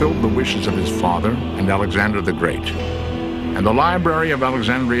fulfilled the wishes of his father and Alexander the Great, and the Library of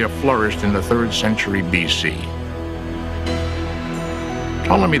Alexandria flourished in the 3rd century BC.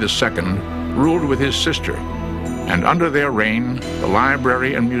 Ptolemy II ruled with his sister, and under their reign, the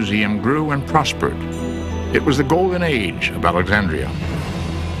library and museum grew and prospered. It was the golden age of Alexandria.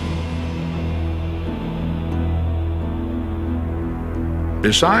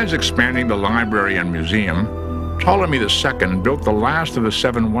 Besides expanding the library and museum, Ptolemy II built the last of the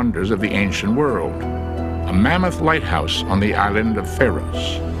 7 wonders of the ancient world, a mammoth lighthouse on the island of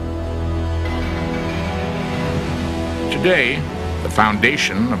Pharos. Today, the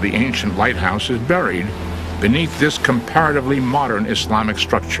foundation of the ancient lighthouse is buried beneath this comparatively modern Islamic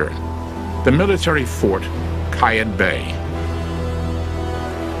structure, the military fort Qayed Bey.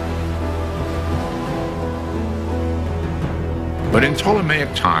 But in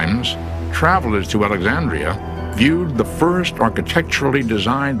Ptolemaic times, travelers to Alexandria viewed the first architecturally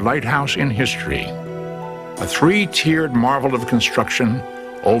designed lighthouse in history, a 3-tiered marvel of construction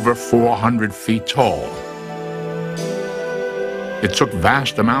over 400 feet tall. It took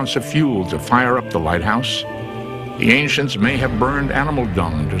vast amounts of fuel to fire up the lighthouse. The ancients may have burned animal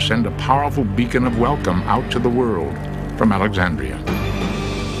dung to send a powerful beacon of welcome out to the world from Alexandria.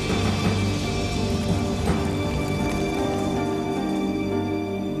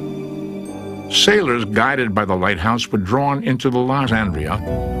 Sailors guided by the lighthouse were drawn into the Alexandria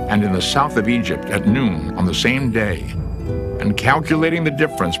and in the south of Egypt at noon on the same day, and calculating the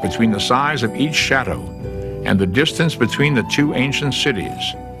difference between the size of each shadow and the distance between the 2 ancient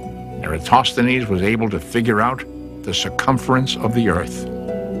cities, Eratosthenes was able to figure out the circumference of the earth.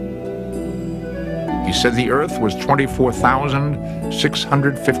 He said the earth was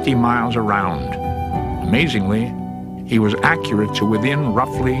 24,650 miles around. Amazingly, he was accurate to within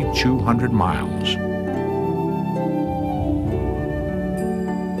roughly 200 miles.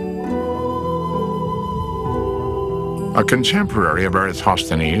 A contemporary of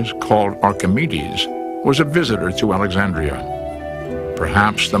Eratosthenes, called Archimedes, was a visitor to Alexandria.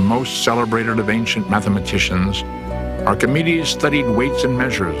 Perhaps the most celebrated of ancient mathematicians, Archimedes studied weights and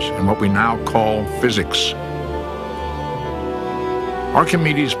measures in what we now call physics.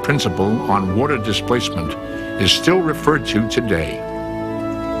 Archimedes' principle on water displacement is still referred to today.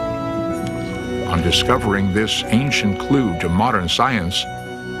 On discovering this ancient clue to modern science,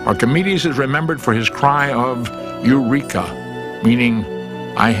 Archimedes is remembered for his cry of Eureka, meaning,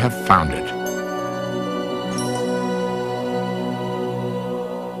 "I have found it."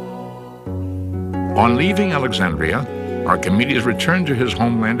 On leaving Alexandria, Archimedes returned to his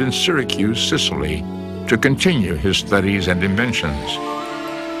homeland in Syracuse, Sicily, to continue his studies and inventions.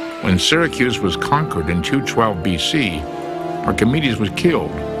 When Syracuse was conquered in 212 BC, Archimedes was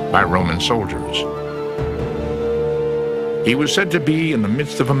killed by Roman soldiers. He was said to be in the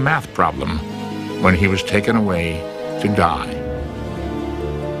midst of a math problem when he was taken away to die.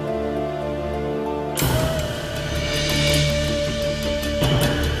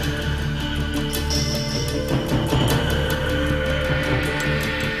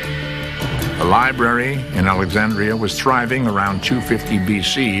 The library in Alexandria was thriving around 250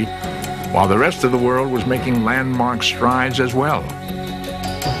 BC, while the rest of the world was making landmark strides as well.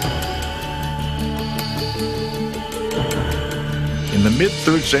 In the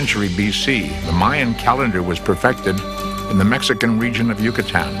mid-3rd century BC, the Mayan calendar was perfected in the Mexican region of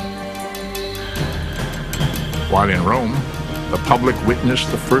Yucatan. While in Rome, the public witnessed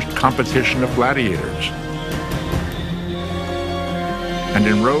the first competition of gladiators. And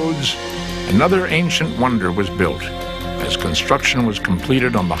in Rhodes, another ancient wonder was built as construction was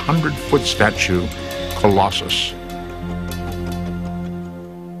completed on the 100-foot statue, Colossus.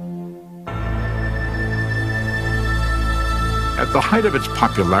 At the height of its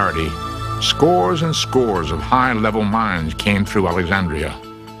popularity, scores and scores of high-level minds came through Alexandria.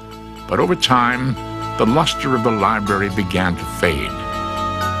 But over time, the luster of the library began to fade.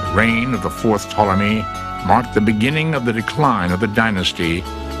 The reign of the 4th Ptolemy marked the beginning of the decline of the dynasty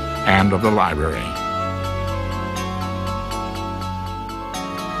and of the library.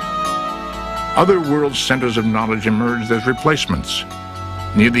 Other world centers of knowledge emerged as replacements.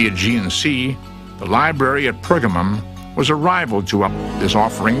 Near the Aegean Sea, the library at Pergamum was a rival to this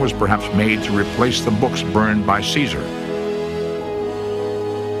offering was perhaps made to replace the books burned by Caesar.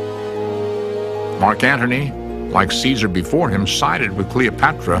 Mark Antony, like Caesar before him, sided with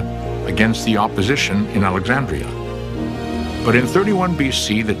Cleopatra against the opposition in Alexandria. But in 31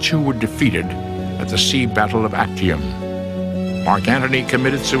 BC, the two were defeated at the sea battle of Actium. Mark Antony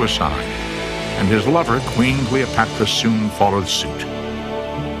committed suicide, and his lover, Queen Cleopatra, soon followed suit.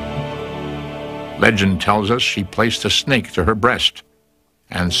 Legend tells us she placed a snake to her breast,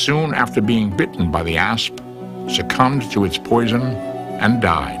 and soon after being bitten by the asp, succumbed to its poison and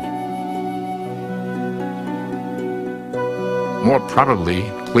died. More probably,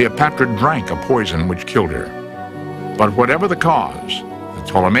 Cleopatra drank a poison which killed her. But whatever the cause, the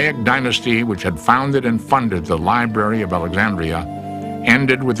Ptolemaic dynasty, which had founded and funded the Library of Alexandria,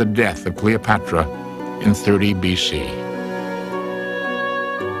 ended with the death of Cleopatra in 30 BC.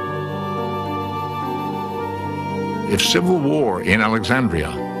 If civil war in Alexandria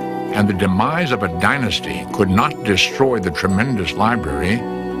and the demise of a dynasty could not destroy the tremendous library,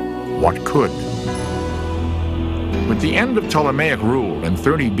 what could? With the end of Ptolemaic rule in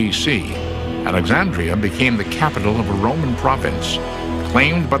 30 BC, Alexandria became the capital of a Roman province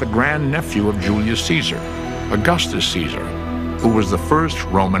claimed by the grandnephew of Julius Caesar, Augustus Caesar, who was the first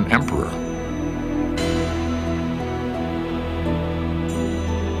Roman emperor.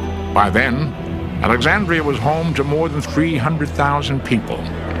 By then, Alexandria was home to more than 300,000 people.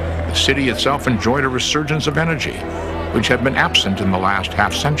 The city itself enjoyed a resurgence of energy, which had been absent in the last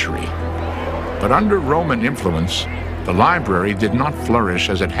half-century. But under Roman influence, the library did not flourish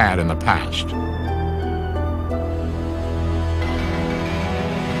as it had in the past.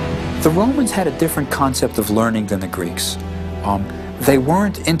 The Romans had a different concept of learning than the Greeks. They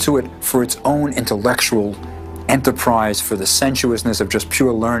weren't into it for its own intellectual enterprise, for the sensuousness of just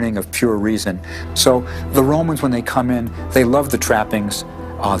pure learning, of pure reason. So the Romans, when they come in, they love the trappings,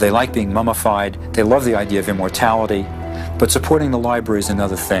 they like being mummified, they love the idea of immortality, but supporting the library is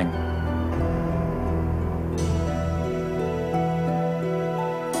another thing.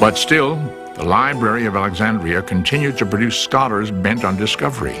 But still, the Library of Alexandria continued to produce scholars bent on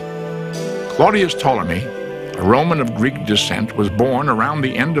discovery. Claudius Ptolemy, a Roman of Greek descent, was born around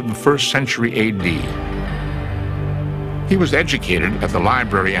the end of the 1st century AD. He was educated at the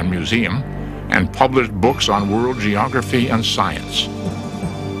library and museum and published books on world geography and science.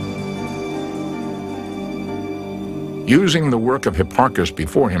 Using the work of Hipparchus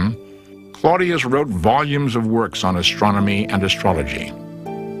before him, Claudius wrote volumes of works on astronomy and astrology.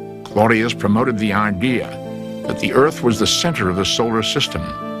 Claudius promoted the idea that the Earth was the center of the solar system.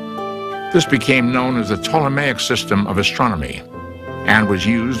 This became known as the Ptolemaic system of astronomy and was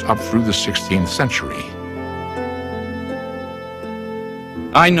used up through the 16th century.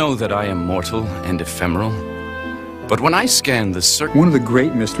 I know that I am mortal and ephemeral, but when I scan the One of the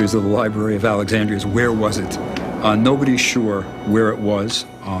great mysteries of the Library of Alexandria is where was it? Nobody's sure where it was.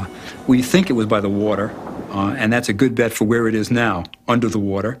 We think it was by the water, and that's a good bet for where it is now, under the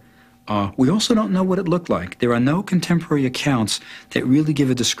water. We also don't know what it looked like. There are no contemporary accounts that really give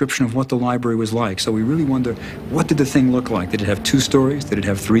a description of what the library was like. So we really wonder, what did the thing look like? Did it have 2 stories? Did it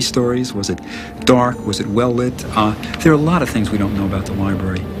have 3 stories? Was it dark? Was it well lit? There are a lot of things we don't know about the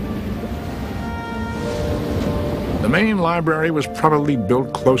library. The main library was probably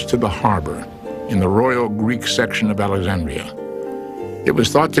built close to the harbor, in the Royal Greek section of Alexandria. It was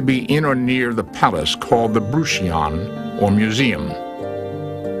thought to be in or near the palace called the Bruteion, or museum.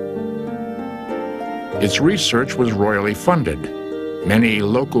 Its research was royally funded. Many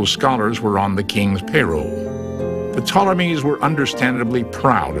local scholars were on the king's payroll. The Ptolemies were understandably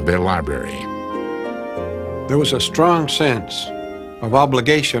proud of their library. There was a strong sense of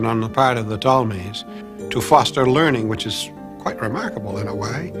obligation on the part of the Ptolemies to foster learning, which is quite remarkable in a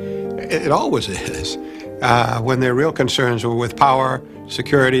way. It always is. When their real concerns were with power,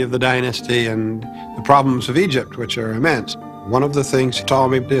 security of the dynasty, and the problems of Egypt, which are immense. One of the things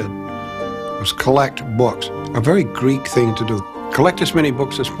Ptolemy did was collect books, a very Greek thing to do. Collect as many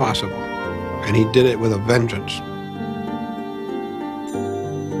books as possible, and he did it with a vengeance.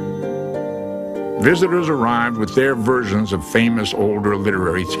 Visitors arrived with their versions of famous older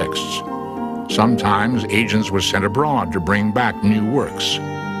literary texts. Sometimes agents were sent abroad to bring back new works.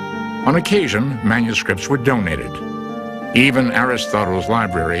 On occasion, manuscripts were donated. Even Aristotle's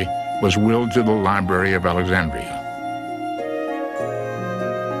library was willed to the Library of Alexandria.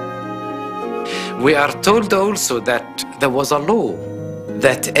 We are told also that there was a law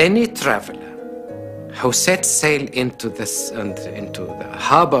that any traveler who set sail into the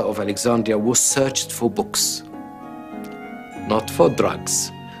harbor of Alexandria was searched for books. Not for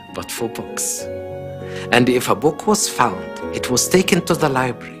drugs, but for books. And if a book was found, it was taken to the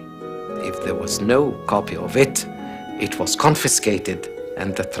library. If there was no copy of it, it was confiscated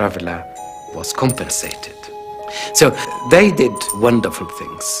and the traveler was compensated. So they did wonderful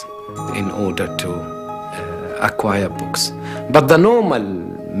things in order to acquire books. But the normal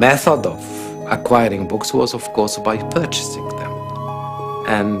method of acquiring books was, of course, by purchasing them.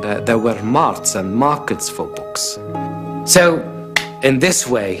 And there were marts and markets for books. So in this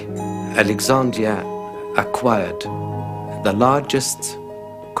way, Alexandria acquired the largest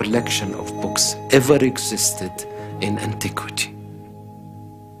collection of books ever existed in antiquity.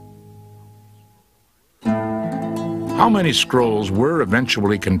 How many scrolls were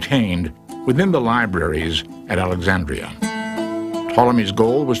eventually contained within the libraries at Alexandria? Ptolemy's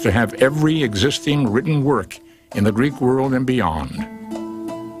goal was to have every existing written work in the Greek world and beyond.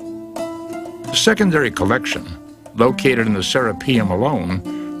 The secondary collection, located in the Serapeum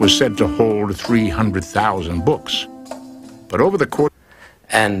alone, was said to hold 300,000 books. But over the course...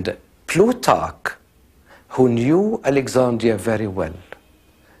 And Plutarch, who knew Alexandria very well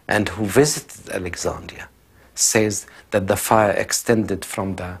and who visited Alexandria, says that the fire extended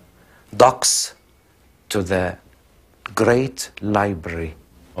from the docks to the great library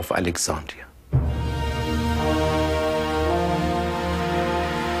of Alexandria.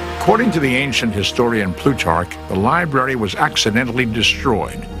 According to the ancient historian Plutarch, the library was accidentally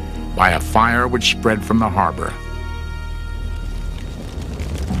destroyed by a fire which spread from the harbor.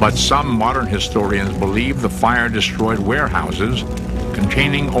 But some modern historians believe the fire destroyed warehouses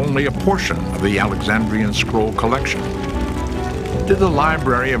containing only a portion of the Alexandrian scroll collection. Did the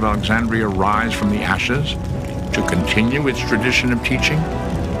Library of Alexandria rise from the ashes to continue its tradition of teaching?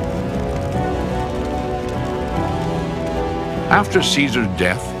 After Caesar's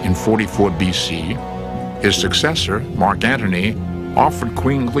death in 44 BC, his successor, Mark Antony, offered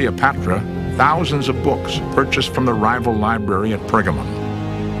Queen Cleopatra thousands of books purchased from the rival library at Pergamum.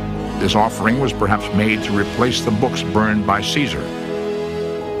 This offering was perhaps made to replace the books burned by Caesar.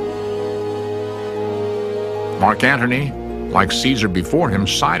 Mark Antony, like Caesar before him,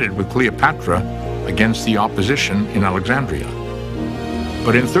 sided with Cleopatra against the opposition in Alexandria.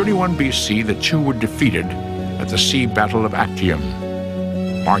 But in 31 BC, the two were defeated at the sea battle of Actium.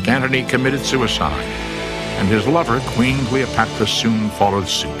 Mark Antony committed suicide, and his lover, Queen Cleopatra, soon followed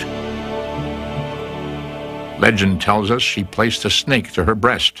suit. Legend tells us she placed a snake to her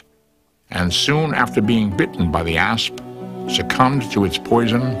breast, and soon after being bitten by the asp, succumbed to its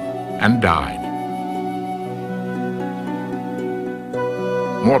poison and died.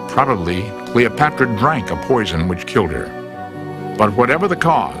 More probably, Cleopatra drank a poison which killed her. But whatever the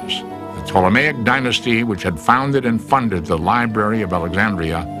cause, the Ptolemaic dynasty, which had founded and funded the Library of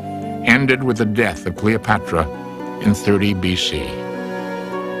Alexandria, ended with the death of Cleopatra in 30 BC.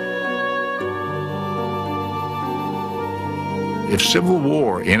 If civil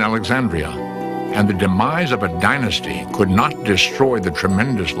war in Alexandria and the demise of a dynasty could not destroy the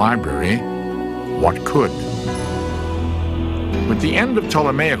tremendous library, what could? With the end of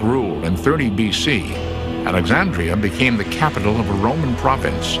Ptolemaic rule in 30 BC, Alexandria became the capital of a Roman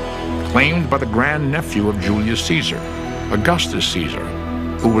province claimed by the grandnephew of Julius Caesar, Augustus Caesar,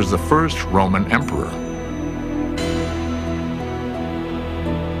 who was the first Roman emperor.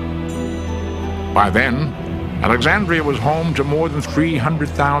 By then, Alexandria was home to more than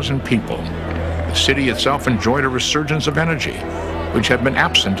 300,000 people. The city itself enjoyed a resurgence of energy, which had been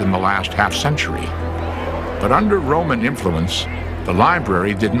absent in the last half-century. But under Roman influence, the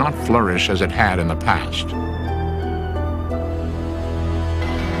library did not flourish as it had in the past.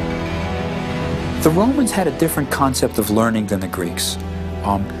 The Romans had a different concept of learning than the Greeks.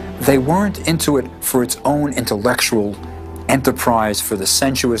 They weren't into it for its own intellectual enterprise, for the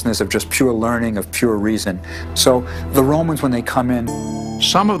sensuousness of just pure learning, of pure reason. So the Romans, when they come in...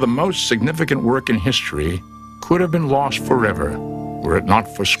 Some of the most significant work in history could have been lost forever were it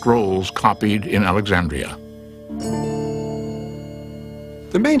not for scrolls copied in Alexandria.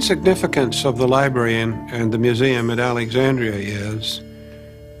 The main significance of the library and the museum at Alexandria is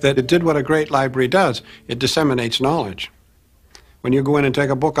that it did what a great library does. It disseminates knowledge. When you go in and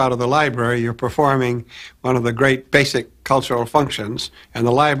take a book out of the library, you're performing one of the great basic cultural functions, and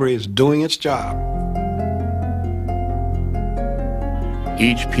the library is doing its job.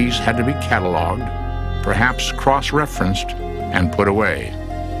 Each piece had to be cataloged, perhaps cross-referenced, and put away.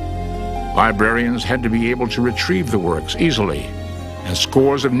 Librarians had to be able to retrieve the works easily, and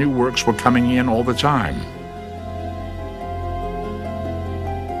scores of new works were coming in all the time.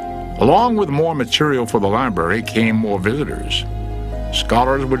 Along with more material for the library came more visitors.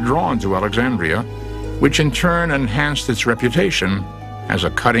 Scholars were drawn to Alexandria, which in turn enhanced its reputation as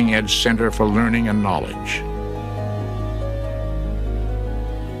a cutting-edge center for learning and knowledge.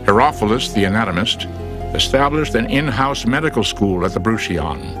 Herophilus, the anatomist, established an in-house medical school at the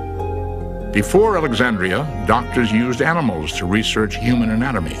Bruchion. Before Alexandria, doctors used animals to research human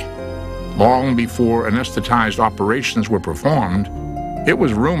anatomy. Long before anesthetized operations were performed, it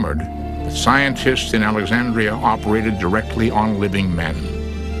was rumored that scientists in Alexandria operated directly on living men.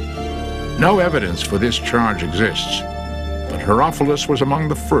 No evidence for this charge exists, but Herophilus was among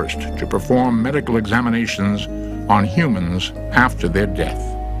the first to perform medical examinations on humans after their death.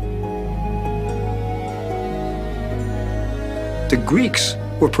 The Greeks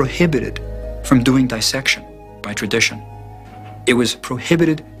were prohibited from doing dissection by tradition. It was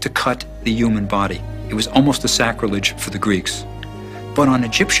prohibited to cut the human body. It was almost a sacrilege for the Greeks. But on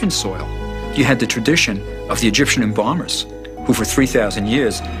Egyptian soil, you had the tradition of the Egyptian embalmers, who for 3,000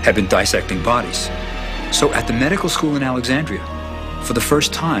 years had been dissecting bodies. So at the medical school in Alexandria, for the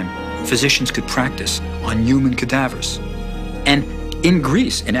first time, physicians could practice on human cadavers. And in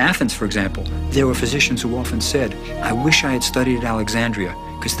Greece, in Athens, for example, there were physicians who often said, I wish I had studied at Alexandria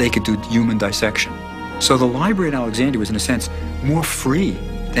because they could do human dissection. So the library at Alexandria was, in a sense, more free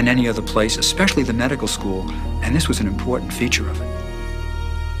than any other place, especially the medical school, and this was an important feature of it.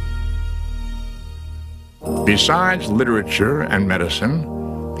 Besides literature and medicine,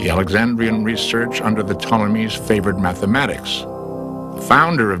 the Alexandrian research under the Ptolemies favored mathematics. The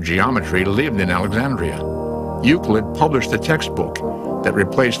founder of geometry lived in Alexandria. Euclid published a textbook that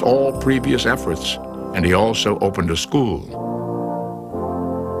replaced all previous efforts, and he also opened a school.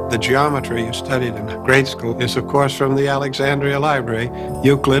 The geometry you studied in grade school is, of course, from the Alexandria Library.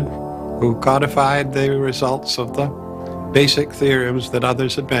 Euclid, who codified the results of the basic theorems that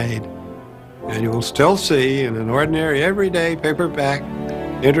others had made. And you will still see in an ordinary, everyday paperback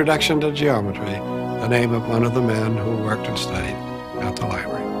introduction to geometry the name of one of the men who worked and studied at the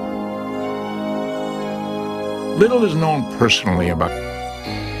library. Little is known personally about...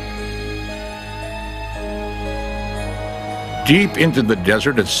 Deep into the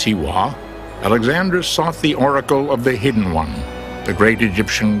desert at Siwa, Alexander sought the oracle of the Hidden One, the great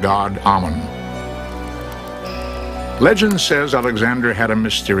Egyptian god Amun. Legend says Alexander had a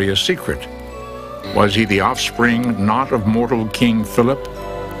mysterious secret. Was he the offspring not of mortal King Philip,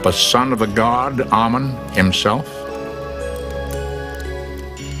 but son of the god Amun himself?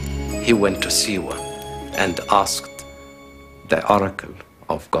 He went to Siwa and asked the oracle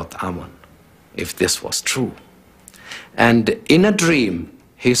of god Amun if this was true. And in a dream,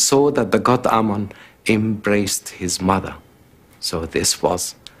 he saw that the god Amun embraced his mother. So this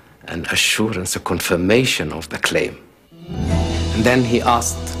was an assurance, a confirmation of the claim. And then he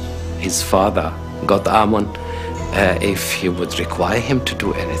asked his father, God Ammon, if he would require him to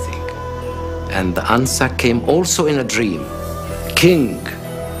do anything. And the answer came also in a dream. King,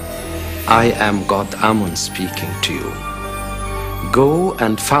 I am God Ammon speaking to you. Go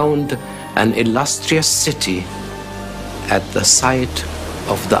and found an illustrious city at the site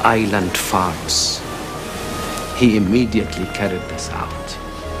of the island Pharos. He immediately carried this out.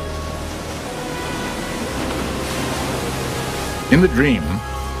 In the dream,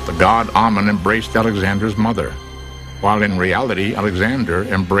 the god Ammon embraced Alexander's mother, while in reality Alexander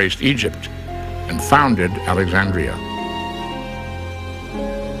embraced Egypt and founded Alexandria.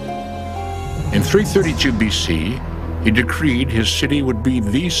 In 332 BC, he decreed his city would be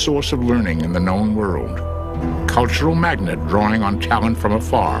the source of learning in the known world, a cultural magnet drawing on talent from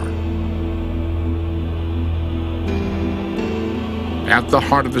afar. At the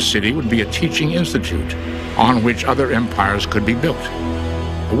heart of the city would be a teaching institute on which other empires could be built,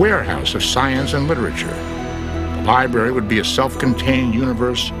 a warehouse of science and literature. The library would be a self-contained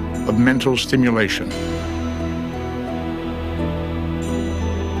universe of mental stimulation.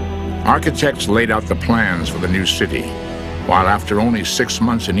 Architects laid out the plans for the new city, while after only 6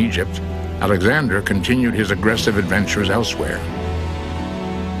 months in Egypt, Alexander continued his aggressive adventures elsewhere.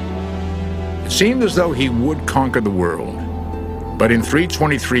 It seemed as though he would conquer the world, but in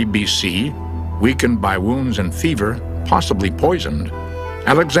 323 BC, weakened by wounds and fever, possibly poisoned,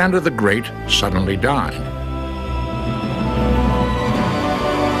 Alexander the Great suddenly died.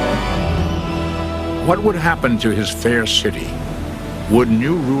 What would happen to his fair city? Would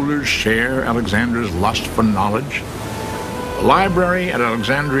new rulers share Alexander's lust for knowledge? The library at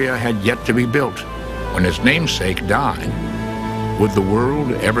Alexandria had yet to be built when his namesake died. Would the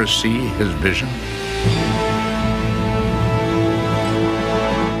world ever see his vision?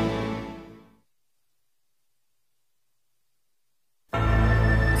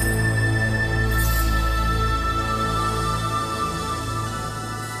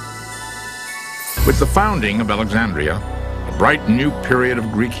 With the founding of Alexandria, a bright new period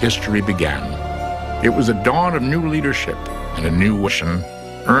of Greek history began. It was the dawn of new leadership, and a new mission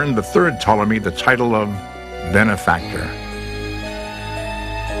earned the third Ptolemy the title of benefactor.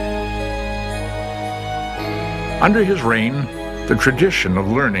 Under his reign, the tradition of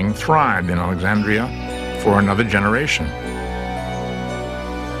learning thrived in Alexandria for another generation.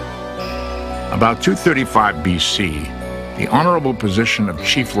 About 235 BC, the honorable position of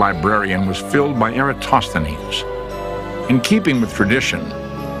chief librarian was filled by Eratosthenes. In keeping with tradition,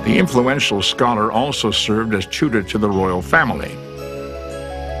 the influential scholar also served as tutor to the royal family.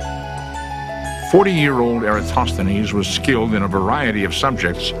 40-year-old Eratosthenes was skilled in a variety of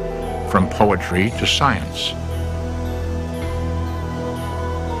subjects, from poetry to science.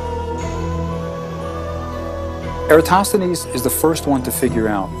 Eratosthenes is the first one to figure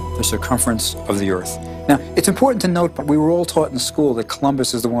out the circumference of the Earth. Now, it's important to note, we were all taught in school that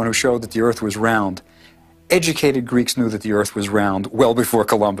Columbus is the one who showed that the Earth was round. Educated Greeks knew that the Earth was round well before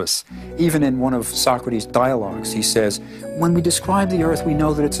Columbus. Even in one of Socrates' dialogues, he says, when we describe the Earth, we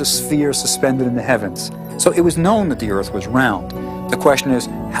know that it's a sphere suspended in the heavens. So it was known that the Earth was round. The question is,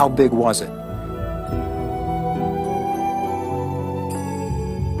 how big was it?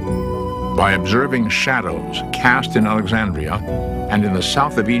 By observing shadows cast in Alexandria and in the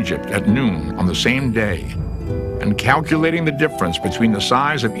south of Egypt at noon on the same day, and calculating the difference between the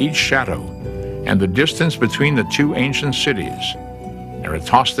size of each shadow and the distance between the two ancient cities,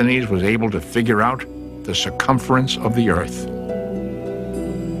 Eratosthenes was able to figure out the circumference of the Earth.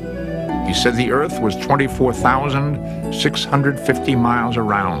 He said the Earth was 24,650 miles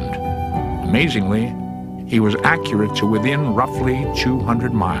around. Amazingly, he was accurate to within roughly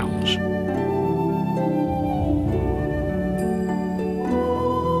 200 miles.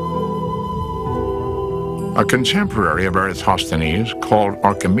 A contemporary of Eratosthenes, called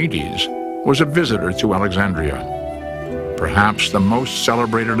Archimedes, was a visitor to Alexandria. Perhaps the most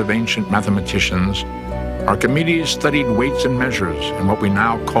celebrated of ancient mathematicians, Archimedes studied weights and measures in what we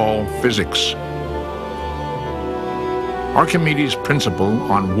now call physics. Archimedes'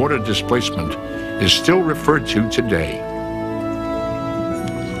 principle on water displacement is still referred to today.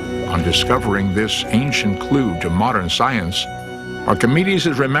 On discovering this ancient clue to modern science, Archimedes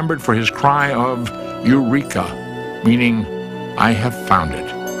is remembered for his cry of Eureka, meaning, I have found it.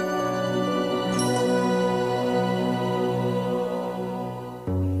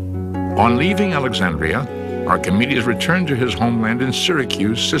 On leaving Alexandria, Archimedes returned to his homeland in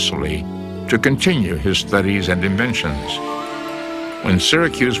Syracuse, Sicily, to continue his studies and inventions. When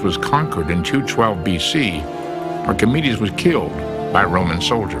Syracuse was conquered in 212 BC, Archimedes was killed by Roman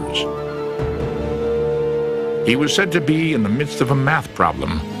soldiers. He was said to be in the midst of a math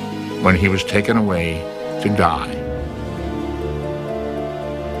problem when he was taken away to die.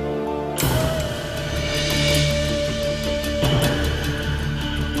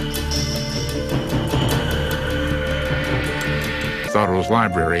 Aristotle's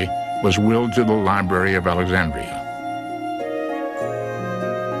library was willed to the Library of Alexandria.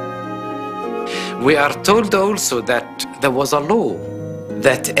 We are told also that there was a law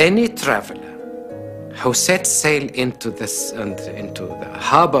that any traveler who set sail into the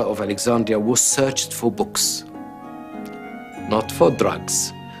harbor of Alexandria was searched for books. Not for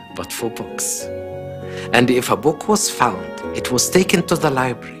drugs, but for books. And if a book was found, it was taken to the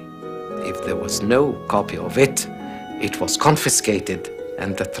library. If there was no copy of it, it was confiscated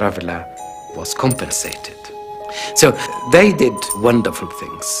and the traveler was compensated. So they did wonderful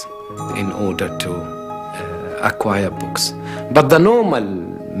things in order to acquire books. But the normal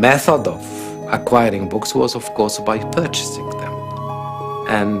method of acquiring books was, of course, by purchasing them.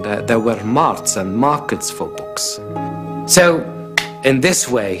 And there were marts and markets for books. So in this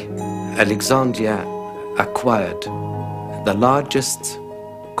way, Alexandria acquired the largest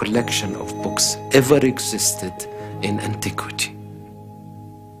collection of books ever existed in antiquity.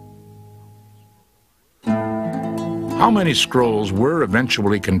 How many scrolls were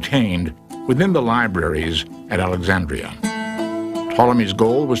eventually contained within the libraries at Alexandria? Ptolemy's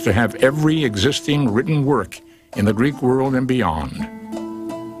goal was to have every existing written work in the Greek world and beyond.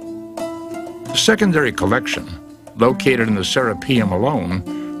 The secondary collection, located in the Serapeum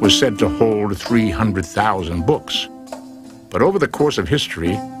alone, was said to hold 300,000 books. But over the course of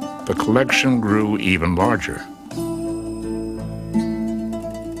history, the collection grew even larger.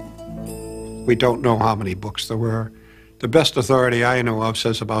 We don't know how many books there were. The best authority I know of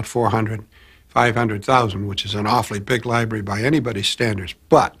says about 400, 500,000, which is an awfully big library by anybody's standards.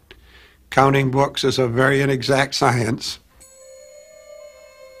 But counting books is a very inexact science.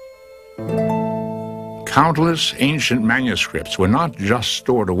 Countless ancient manuscripts were not just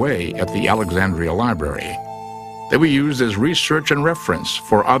stored away at the Alexandria Library. They were used as research and reference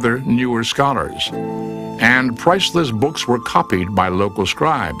for other newer scholars. And priceless books were copied by local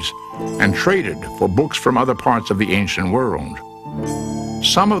scribes and traded for books from other parts of the ancient world.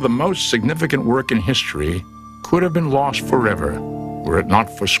 Some of the most significant work in history could have been lost forever were it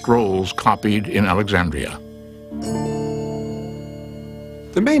not for scrolls copied in Alexandria.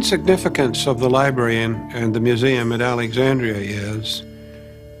 The main significance of the library and the museum at Alexandria is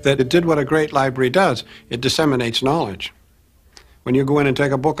that it did what a great library does. It disseminates knowledge. When you go in and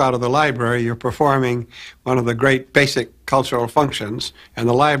take a book out of the library, you're performing one of the great basic cultural functions, and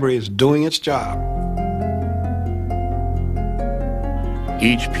the library is doing its job.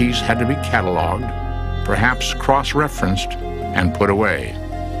 Each piece had to be cataloged, perhaps cross-referenced, and put away.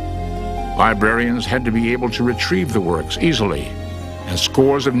 Librarians had to be able to retrieve the works easily, and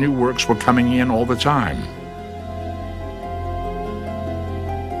scores of new works were coming in all the time.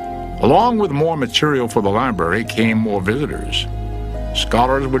 Along with more material for the library came more visitors.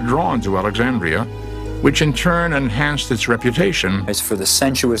 Scholars were drawn to Alexandria, which in turn enhanced its reputation. It's for the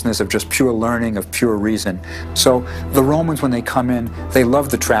sensuousness of just pure learning, of pure reason. So the Romans, when they come in, they love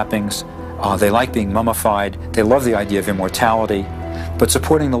the trappings, they like being mummified, they love the idea of immortality, but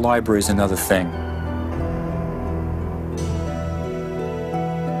supporting the library is another thing.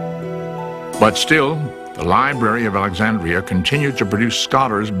 But still, the Library of Alexandria continued to produce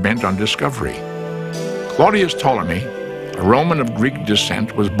scholars bent on discovery. Claudius Ptolemy, a Roman of Greek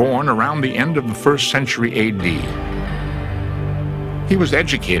descent, was born around the end of the 1st century A.D. He was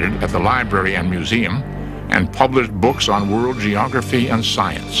educated at the library and museum and published books on world geography and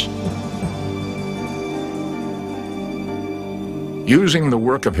science. Using the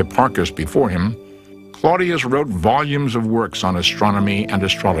work of Hipparchus before him, Claudius wrote volumes of works on astronomy and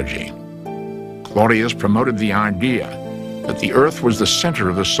astrology. Claudius promoted the idea that the Earth was the center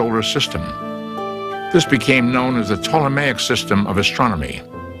of the solar system. This became known as the Ptolemaic system of astronomy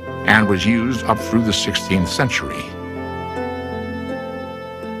and was used up through the 16th century.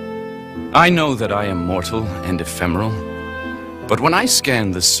 I know that I am mortal and ephemeral, but when I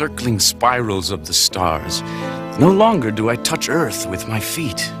scan the circling spirals of the stars, no longer do I touch Earth with my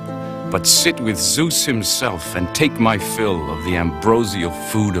feet, but sit with Zeus himself and take my fill of the ambrosial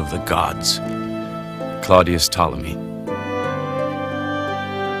food of the gods. Claudius Ptolemy.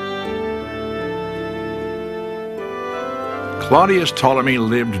 Claudius Ptolemy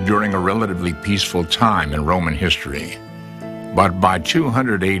lived during a relatively peaceful time in Roman history. But by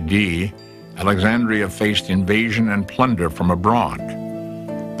 200 AD, Alexandria faced invasion and plunder from abroad.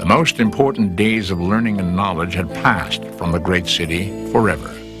 The most important days of learning and knowledge had passed from the great city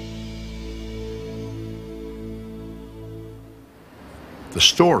forever. The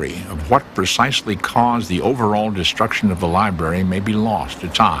story of what precisely caused the overall destruction of the library may be lost to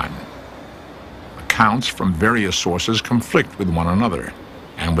time. Accounts from various sources conflict with one another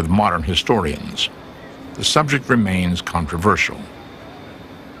and with modern historians. The subject remains controversial.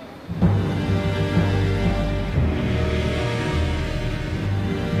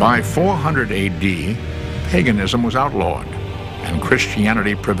 By 400 AD, paganism was outlawed, and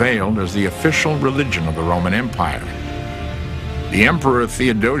Christianity prevailed as the official religion of the Roman Empire. The Emperor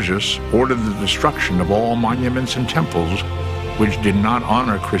Theodosius ordered the destruction of all monuments and temples which did not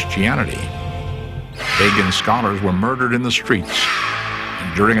honor Christianity. Pagan scholars were murdered in the streets,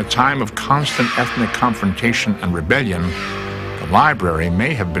 and during a time of constant ethnic confrontation and rebellion, the library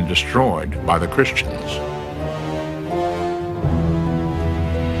may have been destroyed by the Christians.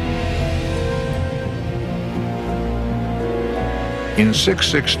 In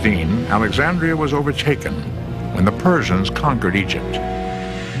 616, Alexandria was overtaken when the Persians conquered Egypt.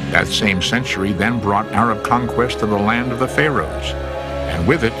 That same century then brought Arab conquest of the land of the pharaohs, and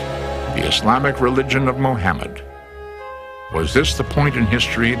with it, the Islamic religion of Mohammed. Was this the point in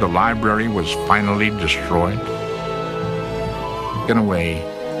history the library was finally destroyed? In a way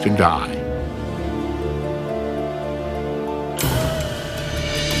to die.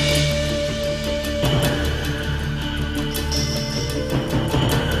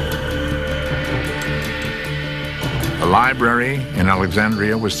 The library in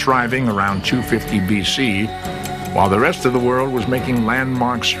Alexandria was thriving around 250 BC, while the rest of the world was making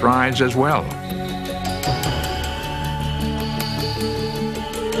landmark strides as well.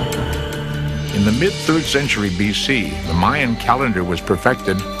 In the mid-3rd century BC, the Mayan calendar was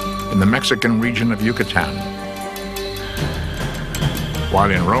perfected in the Mexican region of Yucatan.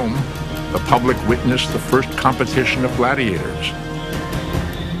 While in Rome, the public witnessed the first competition of gladiators.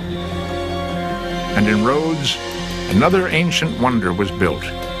 And in Rhodes, another ancient wonder was built,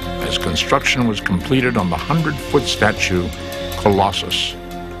 as construction was completed on the 100-foot statue, Colossus.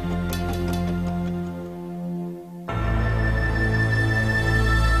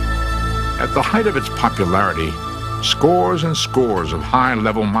 At the height of its popularity, scores and scores of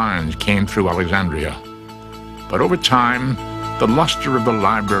high-level minds came through Alexandria. But over time, the luster of the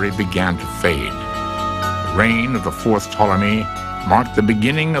library began to fade. The reign of the 4th Ptolemy marked the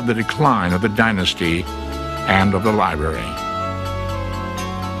beginning of the decline of the dynasty and of the library.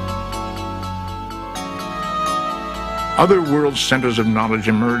 Other world centers of knowledge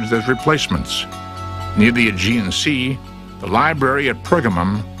emerged as replacements. Near the Aegean Sea, the library at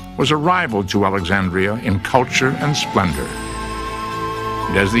Pergamum was a rival to Alexandria in culture and splendor.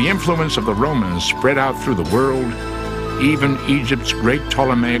 And as the influence of the Romans spread out through the world, even Egypt's great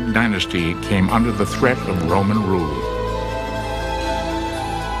Ptolemaic dynasty came under the threat of Roman rule.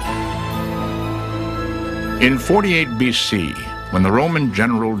 In 48 BC, when the Roman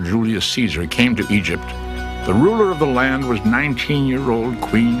general Julius Caesar came to Egypt, the ruler of the land was 19-year-old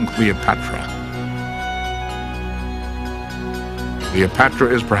Queen Cleopatra. Cleopatra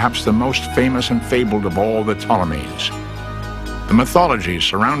is perhaps the most famous and fabled of all the Ptolemies. The mythology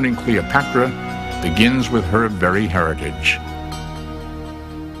surrounding Cleopatra begins with her very heritage.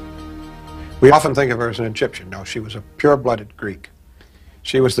 We often think of her as an Egyptian. No, she was a pure-blooded Greek.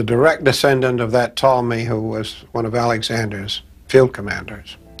 She was the direct descendant of that Ptolemy who was one of Alexander's field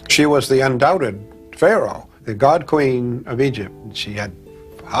commanders. She was the undoubted pharaoh, the god queen of Egypt. She had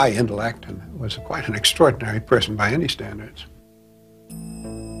high intellect and was quite an extraordinary person by any standards.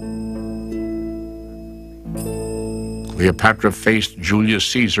 Cleopatra faced Julius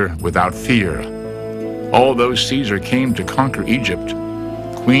Caesar without fear. Although Caesar came to conquer Egypt,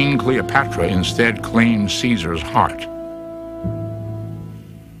 Queen Cleopatra instead claimed Caesar's heart.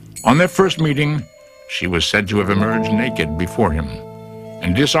 On their first meeting, she was said to have emerged naked before him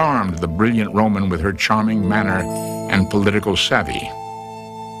and disarmed the brilliant Roman with her charming manner and political savvy.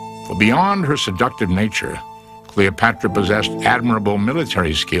 For beyond her seductive nature, Cleopatra possessed admirable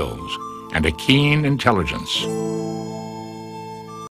military skills and a keen intelligence.